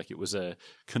unenthusiastically, like it was a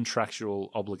contractual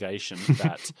obligation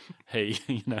that he,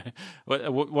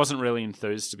 wasn't really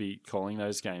enthused to be calling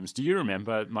those games. Do you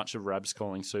remember much of Rabs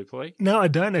calling Super League? No, I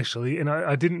don't actually, and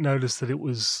I didn't notice that it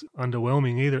was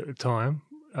underwhelming either at the time.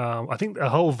 I think the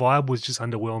whole vibe was just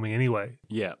underwhelming anyway.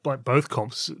 Yeah. Like both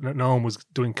comps, no one was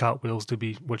doing cartwheels to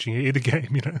be watching either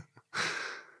game,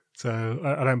 So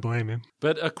I don't blame him.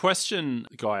 But a question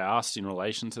Guy asked in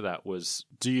relation to that was,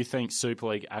 do you think Super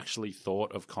League actually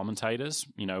thought of commentators?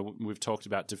 We've talked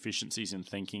about deficiencies in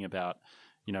thinking about,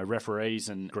 referees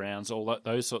and grounds, all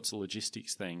those sorts of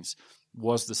logistics things.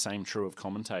 Was the same true of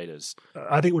commentators?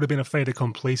 I think it would have been a fait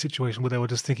accompli situation where they were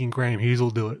just thinking Graham Hughes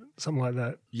will do it, something like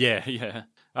that. Yeah.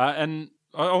 And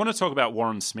I want to talk about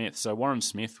Warren Smith. So Warren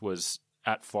Smith was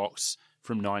at Fox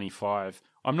from 95.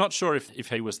 I'm not sure if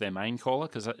he was their main caller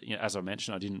because, as I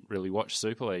mentioned, I didn't really watch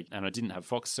Super League and I didn't have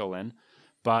Fox till then.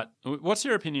 But what's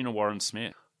your opinion of Warren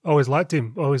Smith? Always liked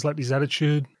him. Always liked his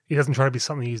attitude. He doesn't try to be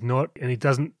something he's not, and he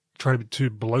doesn't try to be too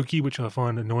blokey, which I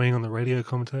find annoying on the radio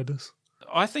commentators.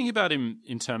 I think about him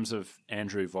in terms of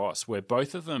Andrew Voss, where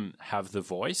both of them have the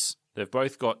voice. They've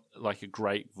both got like a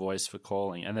great voice for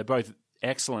calling, and they're both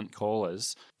excellent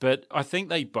callers. But I think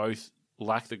they both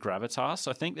lack the gravitas.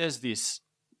 I think there's this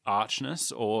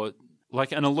archness or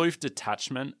like an aloof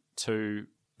detachment to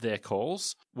their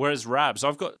calls. Whereas Rabs,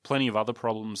 I've got plenty of other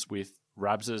problems with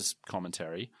Rabs's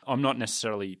commentary. I'm not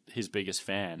necessarily his biggest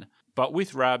fan, but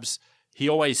with Rabs, he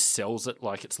always sells it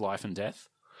like it's life and death.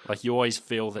 Like you always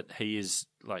feel that he is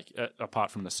like, apart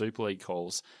from the Super League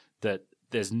calls, that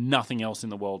there's nothing else in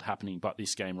the world happening but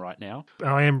this game right now.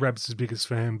 I am Rabs' biggest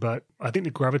fan, but I think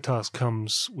the gravitas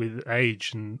comes with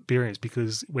age and experience,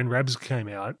 because when Rabs came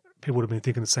out, people would have been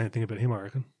thinking the same thing about him, I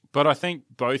reckon. But I think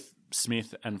both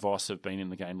Smith and Voss have been in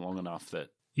the game long enough that,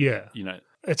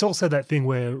 It's also that thing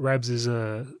where Rabs is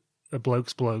a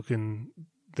bloke's bloke and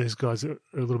these guys are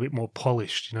a little bit more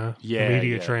polished,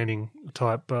 media training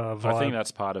type vibe. I think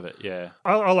that's part of it, yeah.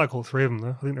 I like all three of them,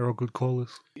 though. I think they're all good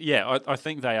callers. Yeah, I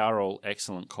think they are all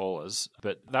excellent callers,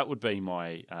 but that would be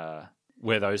my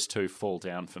where those two fall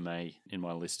down for me in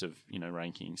my list of,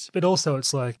 rankings. But also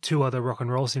it's like two other rock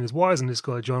and roll singers. Why isn't this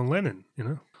guy John Lennon,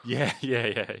 Yeah,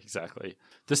 exactly.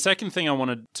 The second thing I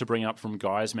wanted to bring up from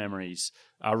Guy's memories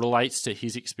relates to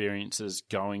his experiences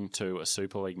going to a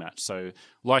Super League match. So,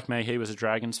 like me, he was a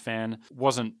Dragons fan,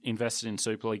 wasn't invested in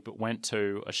Super League, but went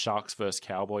to a Sharks versus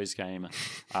Cowboys game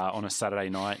on a Saturday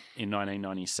night in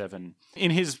 1997.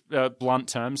 In his blunt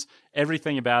terms,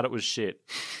 everything about it was shit.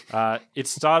 It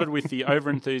started with the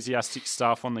over-enthusiastic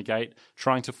staff on the gate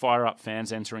trying to fire up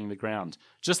fans entering the ground.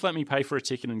 Just let me pay for a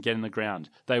ticket and get in the ground.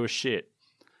 They were shit.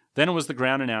 Then it was the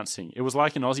ground announcing. It was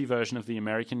like an Aussie version of the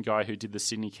American guy who did the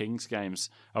Sydney Kings games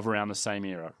of around the same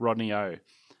era, Rodney O.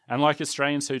 And like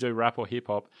Australians who do rap or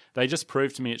hip-hop, they just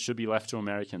proved to me it should be left to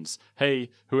Americans.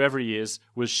 He, whoever he is,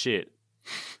 was shit.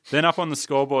 Then up on the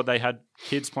scoreboard, they had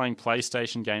kids playing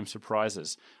PlayStation games for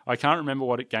prizes. I can't remember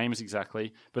what games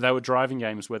exactly, but they were driving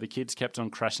games where the kids kept on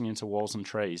crashing into walls and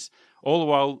trees. All the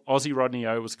while, Aussie Rodney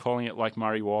O was calling it like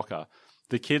Murray Walker.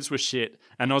 The kids were shit.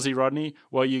 And Aussie Rodney,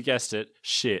 well, you guessed it,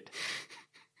 shit.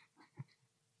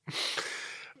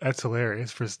 That's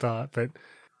hilarious for a start. But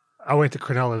I went to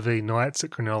Cronulla v Knights at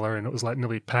Cronulla, and it was like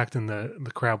nearly packed, and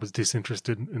the crowd was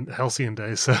disinterested in halcyon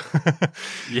days. So,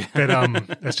 yeah.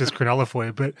 But that's just Cronulla for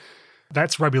you. But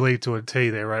that's rugby league to a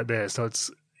T there, right there. So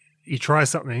it's, you try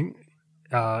something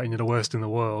and you're the worst in the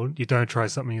world. You don't try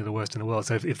something, you're the worst in the world.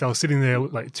 So if they were sitting there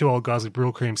with like two old guys with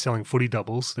Brill Cream selling footy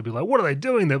doubles, they'd be like, what are they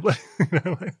doing? They're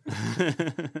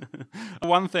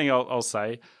One thing I'll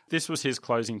say, this was his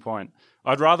closing point.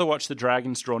 I'd rather watch the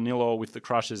Dragons draw 0-0 with the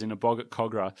Crushers in a bog at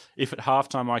Cogra if at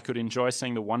halftime I could enjoy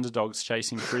seeing the Wonder Dogs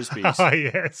chasing Frisbees. Oh,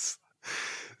 yes.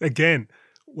 Again,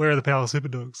 where are the Power Super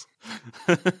Dogs?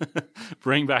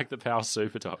 Bring back the Power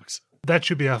Super Dogs. That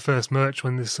should be our first merch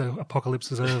when this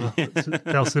apocalypse is over.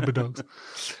 Our Super Dogs.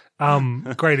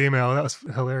 Great email. That was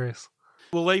hilarious.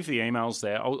 We'll leave the emails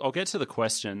there. I'll get to the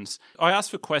questions. I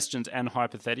asked for questions and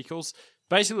hypotheticals.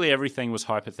 Basically, everything was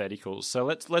hypotheticals.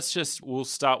 So we'll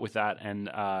start with that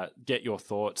and get your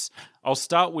thoughts. I'll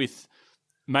start with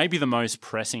maybe the most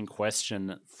pressing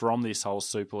question from this whole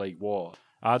Super League war.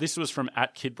 This was from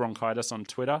 @KidBronchitis on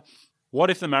Twitter. What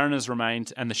if the Mariners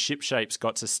remained and the ship shapes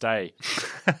got to stay?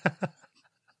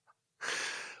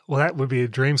 Well, that would be a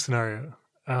dream scenario.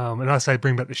 And I say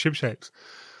bring back the ship shapes.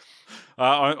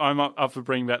 I'm up for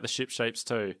bringing back the ship shapes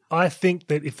too. I think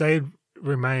that if they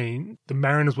remain, the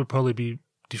Mariners would probably be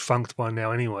defunct by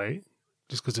now anyway,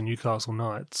 just because of Newcastle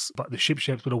Knights. But the ship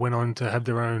shapes would have went on to have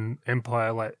their own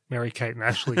empire, like Mary-Kate and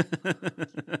Ashley,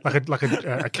 like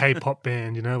a K-pop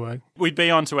band, you know, like. We'd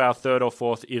be on to our third or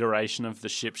fourth iteration of the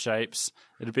ship shapes.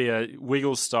 It'd be a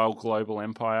Wiggles-style global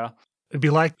empire. It'd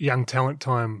be like young talent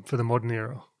time for the modern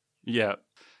era. Yeah.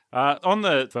 On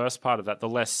the first part of that, the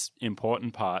less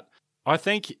important part, I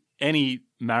think any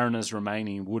Mariners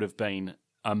remaining would have been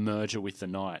a merger with the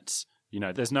Knights. You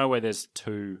know, there's no way there's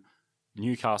two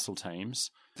Newcastle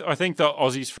teams. I think the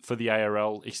Aussies for the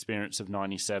ARL experience of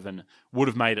 97 would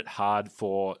have made it hard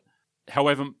for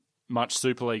however much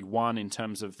Super League won in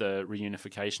terms of the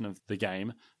reunification of the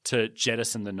game to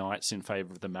jettison the Knights in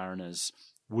favour of the Mariners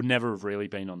would never have really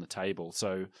been on the table.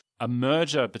 So a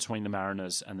merger between the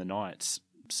Mariners and the Knights,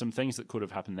 some things that could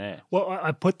have happened there. Well,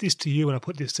 I put this to you and I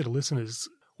put this to the listeners.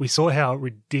 We saw how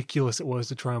ridiculous it was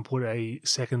to try and put a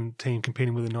second team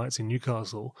competing with the Knights in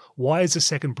Newcastle. Why is the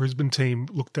second Brisbane team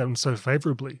looked at them so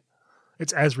favourably?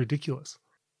 It's as ridiculous.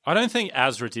 I don't think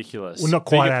as ridiculous. Well, not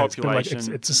quite Bigger as, population, but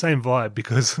like it's the same vibe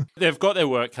because... they've got their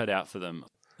work cut out for them.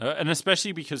 And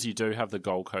especially because you do have the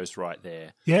Gold Coast right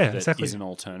there. Yeah, that exactly. is an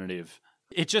alternative.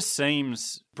 It just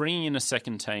seems bringing in a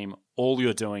second team, all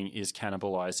you're doing is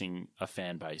cannibalising a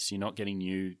fan base. You're not getting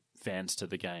new fans to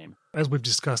the game. As we've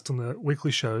discussed on the weekly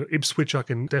show, Ipswich I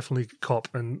can definitely cop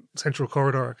and Central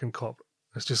Corridor I can cop.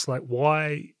 It's just like,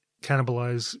 why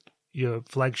cannibalise your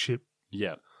flagship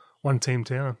one-team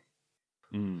town?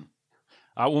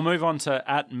 We'll move on to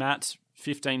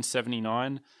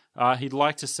 @Matt1579. He'd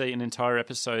like to see an entire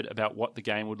episode about what the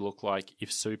game would look like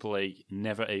if Super League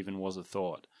never even was a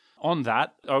thought. On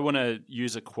that, I want to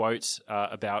use a quote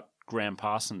about Graham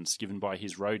Parsons given by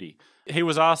his roadie. He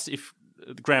was asked if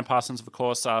Graham Parsons, of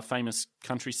course, a famous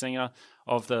country singer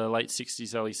of the late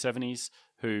 60s, early 70s,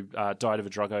 who died of a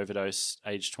drug overdose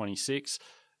aged 26.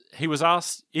 He was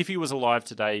asked if he was alive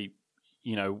today,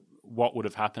 you know, what would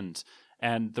have happened?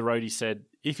 And the roadie said,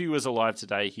 if he was alive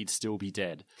today, he'd still be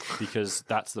dead because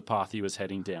that's the path he was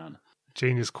heading down.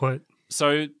 Genius quote.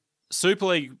 So Super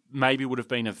League maybe would have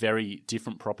been a very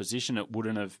different proposition. It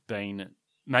wouldn't have been...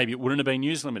 Maybe it wouldn't have been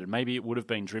news limited. Maybe it would have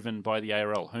been driven by the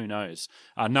ARL. Who knows?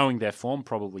 Knowing their form,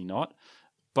 probably not.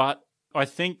 But I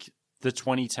think the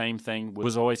 20-team thing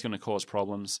was always going to cause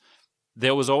problems.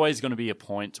 There was always going to be a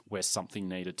point where something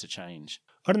needed to change.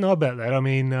 I don't know about that. I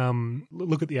mean,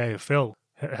 look at the AFL,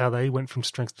 how they went from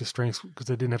strength to strength because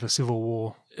they didn't have a civil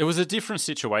war. It was a different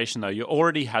situation, though. You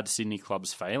already had Sydney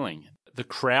clubs failing. The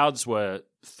crowds were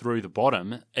through the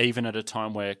bottom, even at a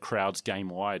time where crowds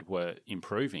game-wide were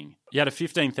improving. You had a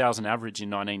 15,000 average in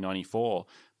 1994,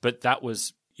 but that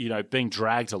was, you know, being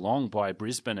dragged along by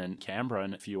Brisbane and Canberra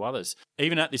and a few others.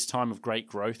 Even at this time of great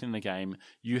growth in the game,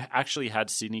 you actually had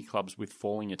Sydney clubs with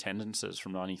falling attendances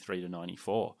from 93 to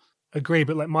 94. Agree,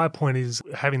 but like my point is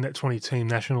having that 20-team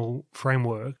national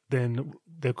framework, then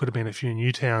there could have been a few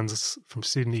new towns from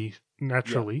Sydney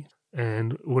naturally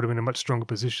and would have been in a much stronger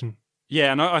position.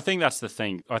 Yeah, and I think that's the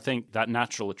thing. I think that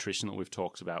natural attrition that we've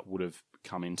talked about would have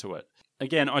come into it.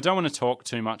 Again, I don't want to talk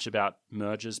too much about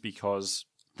mergers because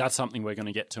that's something we're going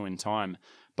to get to in time.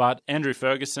 But Andrew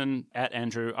Ferguson,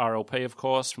 @AndrewRLP, of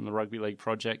course, from the Rugby League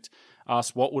Project,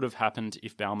 asked what would have happened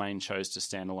if Balmain chose to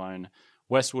stand alone.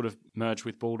 West would have merged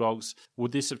with Bulldogs.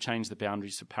 Would this have changed the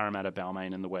boundaries for Parramatta,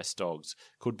 Balmain and the West Dogs?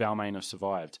 Could Balmain have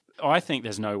survived? I think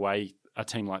there's no way a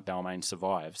team like Balmain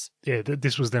survives. Yeah,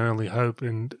 this was their only hope,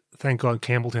 and thank God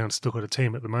Campbelltown's still got a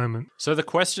team at the moment. So the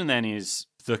question then is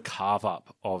the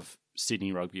carve-up of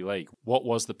Sydney Rugby League. What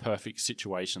was the perfect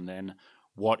situation then?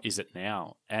 What is it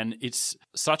now? And it's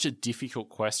such a difficult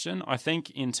question. I think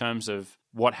in terms of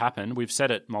what happened, we've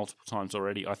said it multiple times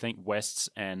already, I think Wests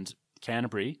and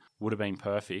Canterbury would have been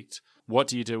perfect. What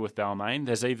do you do with Balmain?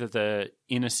 There's either the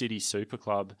inner city super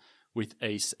club with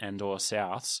East and or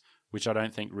Souths, which I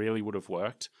don't think really would have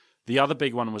worked. The other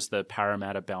big one was the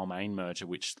Parramatta-Balmain merger,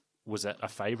 which was a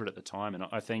favourite at the time. And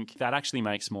I think that actually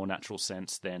makes more natural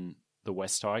sense than the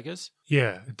West Tigers.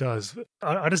 Yeah, it does.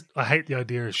 I hate the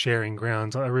idea of sharing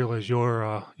grounds. I realise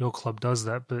your club does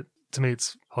that, but to me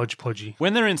it's hodgepodgey.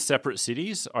 When they're in separate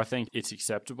cities, I think it's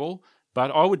acceptable,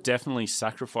 but I would definitely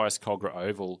sacrifice Cogra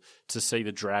Oval to see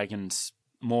the Dragons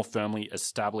more firmly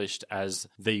established as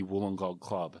the Wollongong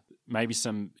club. Maybe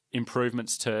some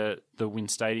improvements to the Wynn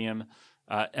Stadium,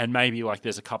 and maybe like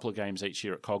there's a couple of games each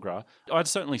year at Cogra. I'd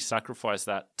certainly sacrifice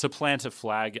that to plant a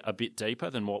flag a bit deeper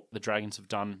than what the Dragons have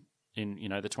done in,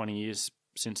 the 20 years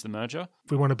since the merger.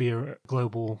 If we want to be a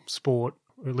global sport,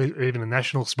 or even a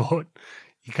national sport,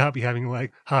 you can't be having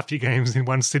like half your games in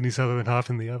one Sydney Southern and half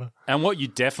in the other. And what you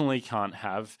definitely can't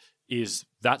have is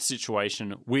that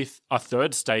situation with a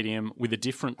third stadium with a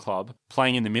different club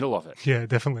playing in the middle of it. Yeah,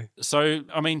 definitely. So,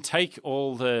 I mean, take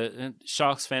all the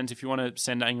Sharks fans, if you want to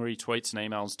send angry tweets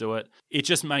and emails, do it. It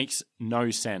just makes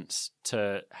no sense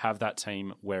to have that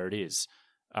team where it is.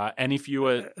 And if you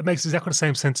were... It makes exactly the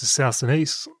same sense as South and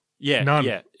East. Yeah, None.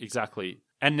 Yeah, exactly.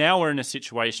 And now we're in a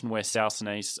situation where South and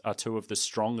East are two of the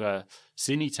stronger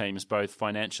Sydney teams, both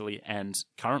financially and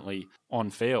currently on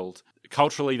field.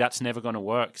 Culturally, that's never going to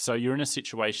work. So you're in a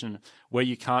situation where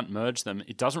you can't merge them.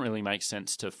 It doesn't really make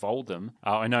sense to fold them.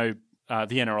 I know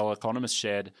the NRL Economist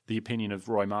shared the opinion of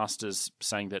Roy Masters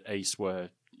saying that East were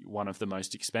one of the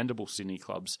most expendable Sydney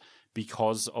clubs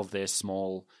because of their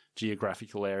small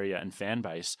geographical area and fan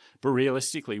base. But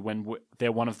realistically, when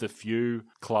they're one of the few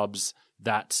clubs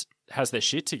that has their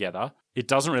shit together, it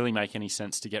doesn't really make any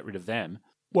sense to get rid of them.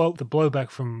 Well, the blowback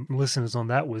from listeners on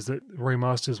that was that Roy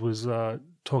Masters was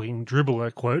talking dribble, I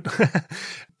quote,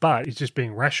 but he's just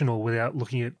being rational without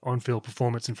looking at on-field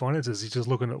performance and finances. He's just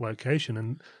looking at location,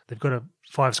 and they've got a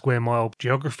 5 square mile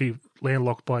geography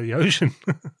landlocked by the ocean.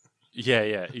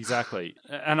 Yeah, exactly.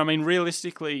 And I mean,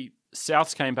 realistically,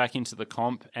 Souths came back into the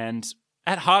comp, and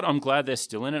at heart, I'm glad they're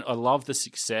still in it. I love the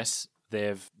success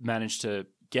they've managed to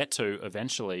get to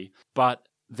eventually, but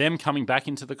them coming back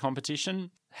into the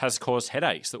competition has caused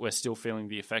headaches that we're still feeling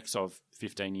the effects of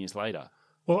 15 years later.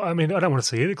 Well, I mean, I don't want to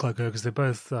see either club go because they're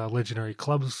both legendary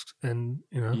clubs, and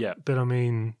Yeah. But I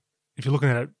mean, if you're looking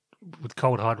at it with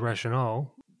cold hard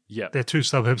rationale, Yeah, they're two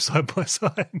suburbs side by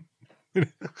side.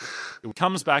 it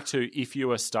comes back to, if you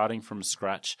were starting from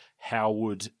scratch, how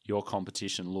would your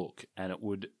competition look? And it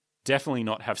would definitely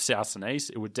not have South and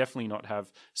East. It would definitely not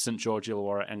have St George,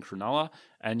 Illawarra and Cronulla,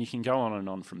 and you can go on and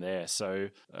on from there. So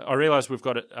I realise we've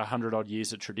got 100-odd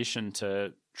years of tradition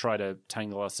to try to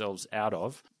tangle ourselves out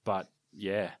of, but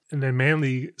yeah. And then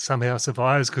Manly somehow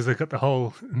survives because they've got the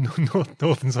whole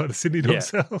northern side of Sydney to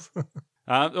themselves.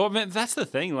 Well, I mean, that's the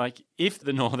thing. Like, if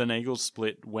the Northern Eagles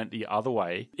split went the other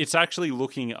way, it's actually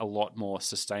looking a lot more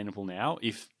sustainable now.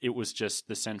 If it was just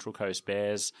the Central Coast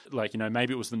Bears, like,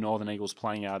 maybe it was the Northern Eagles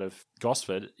playing out of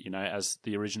Gosford, as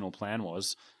the original plan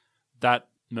was, that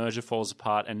merger falls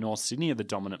apart and North Sydney are the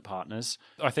dominant partners.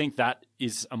 I think that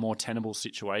is a more tenable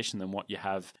situation than what you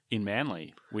have in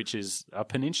Manly, which is a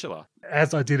peninsula.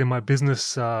 As I did in my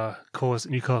business course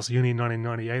at Newcastle Uni in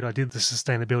 1998, I did the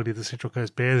sustainability of the Central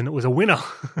Coast Bears, and it was a winner,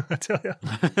 I tell you.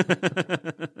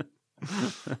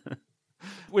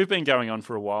 We've been going on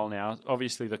for a while now.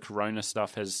 Obviously, the corona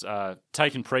stuff has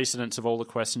taken precedence of all the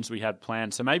questions we had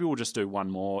planned, so maybe we'll just do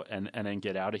one more and then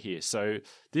get out of here. So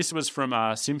this was from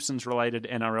Simpsons-related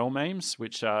NRL memes,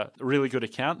 which are a really good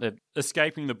account. They're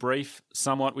escaping the brief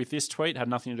somewhat with this tweet, had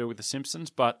nothing to do with the Simpsons,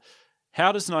 but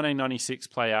how does 1996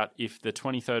 play out if the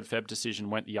 23rd Feb decision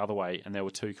went the other way and there were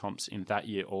 2 comps in that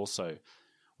year also?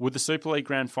 Would the Super League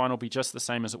Grand Final be just the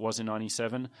same as it was in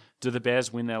 97? Do the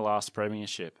Bears win their last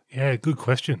premiership? Yeah, good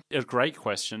question. A great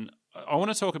question. I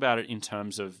want to talk about it in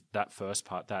terms of that first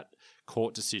part, that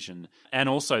court decision, and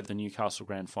also the Newcastle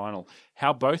Grand Final,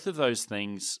 how both of those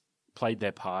things played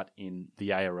their part in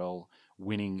the ARL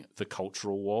winning the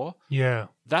cultural war. Yeah.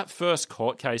 That first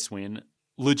court case win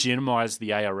legitimised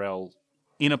the ARL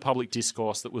in a public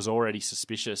discourse that was already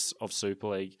suspicious of Super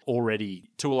League, already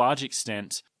to a large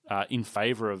extent in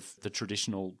favour of the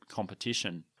traditional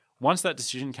competition. Once that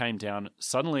decision came down,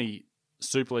 suddenly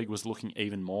Super League was looking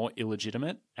even more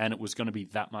illegitimate, and it was going to be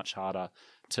that much harder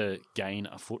to gain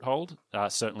a foothold,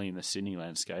 certainly in the Sydney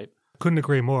landscape. Couldn't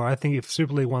agree more. I think if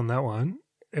Super League won that one,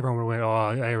 everyone would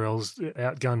have went, ARL's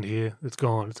outgunned here. It's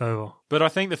gone. It's over. But I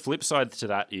think the flip side to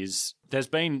that is there's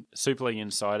been Super League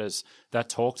insiders that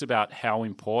talked about how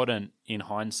important, in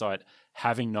hindsight,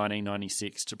 having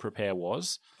 1996 to prepare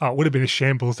was. Oh, it would have been a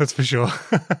shambles, that's for sure.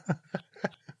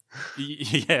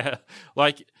 Yeah.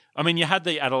 Like, I mean, you had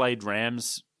the Adelaide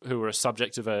Rams, who were a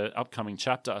subject of an upcoming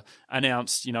chapter,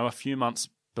 announced, a few months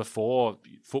before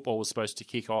football was supposed to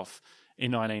kick off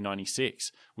in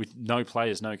 1996 with no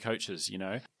players, no coaches, you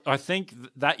know. I think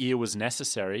that year was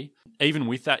necessary. Even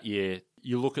with that year,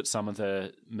 you look at some of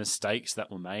the mistakes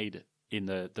that were made in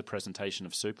the presentation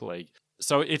of Super League.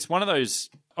 So it's one of those,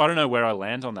 I don't know where I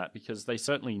land on that, because they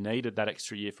certainly needed that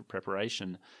extra year for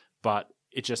preparation, but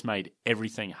it just made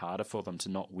everything harder for them to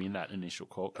not win that initial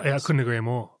court case. Yeah, I couldn't agree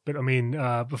more. But I mean,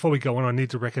 before we go on, I need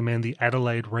to recommend the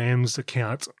Adelaide Rams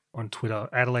account on Twitter,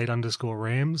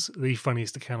 Adelaide_Rams, the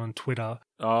funniest account on Twitter.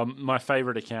 My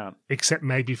favourite account. Except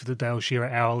maybe for the Dale Shearer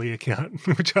hourly account,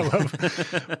 which I love.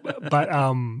 But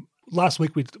last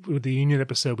week with the Union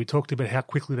episode, we talked about how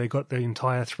quickly they got the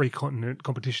entire 3-continent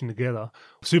competition together.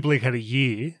 Super League had a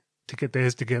year to get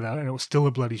theirs together, and it was still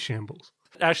a bloody shambles.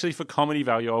 Actually, for comedy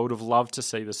value, I would have loved to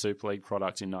see the Super League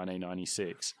product in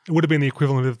 1996. It would have been the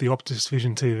equivalent of the Optus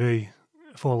Vision TV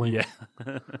falling. Yeah.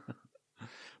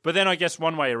 But then I guess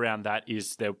one way around that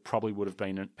is there probably would have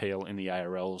been an appeal in the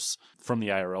ARLs from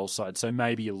the ARL side. So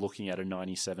maybe you're looking at a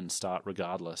 97 start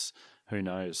regardless. Who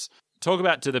knows? Talk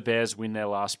about, do the Bears win their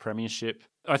last premiership?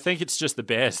 I think it's just the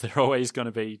Bears. They're always going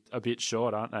to be a bit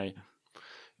short, aren't they?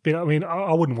 But I mean,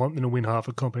 I wouldn't want them to win half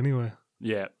a comp anyway.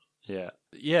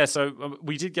 Yeah, so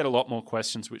we did get a lot more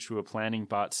questions which we were planning,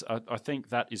 but I think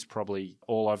that is probably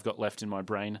all I've got left in my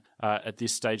brain at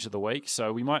this stage of the week.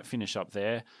 So we might finish up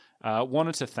there.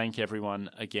 Wanted to thank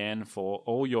everyone again for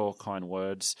all your kind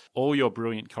words, all your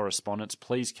brilliant correspondence.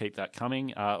 Please keep that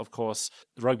coming. Of course,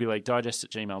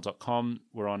 rugbyleaguedigest@gmail.com.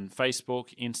 We're on Facebook,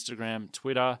 Instagram,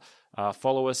 Twitter.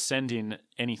 Follow us, send in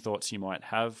any thoughts you might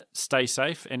have. Stay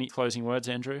safe. Any closing words,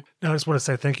 Andrew? No, I just want to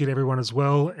say thank you to everyone as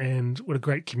well, and what a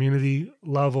great community.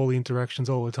 Love all the interactions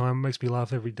all the time. It makes me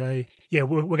laugh every day. Yeah,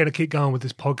 we're going to keep going with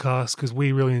this podcast because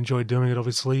we really enjoy doing it,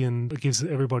 obviously, and it gives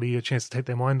everybody a chance to take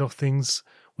their mind off things.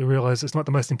 We realise it's not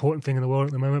the most important thing in the world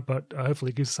at the moment, but hopefully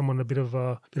it gives someone a bit of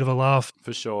a laugh.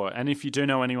 For sure. And if you do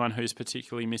know anyone who's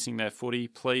particularly missing their footy,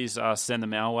 please send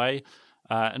them our way.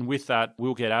 And with that,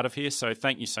 we'll get out of here. So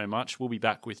thank you so much. We'll be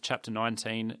back with Chapter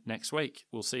 19 next week.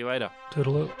 We'll see you later.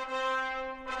 Toodaloo.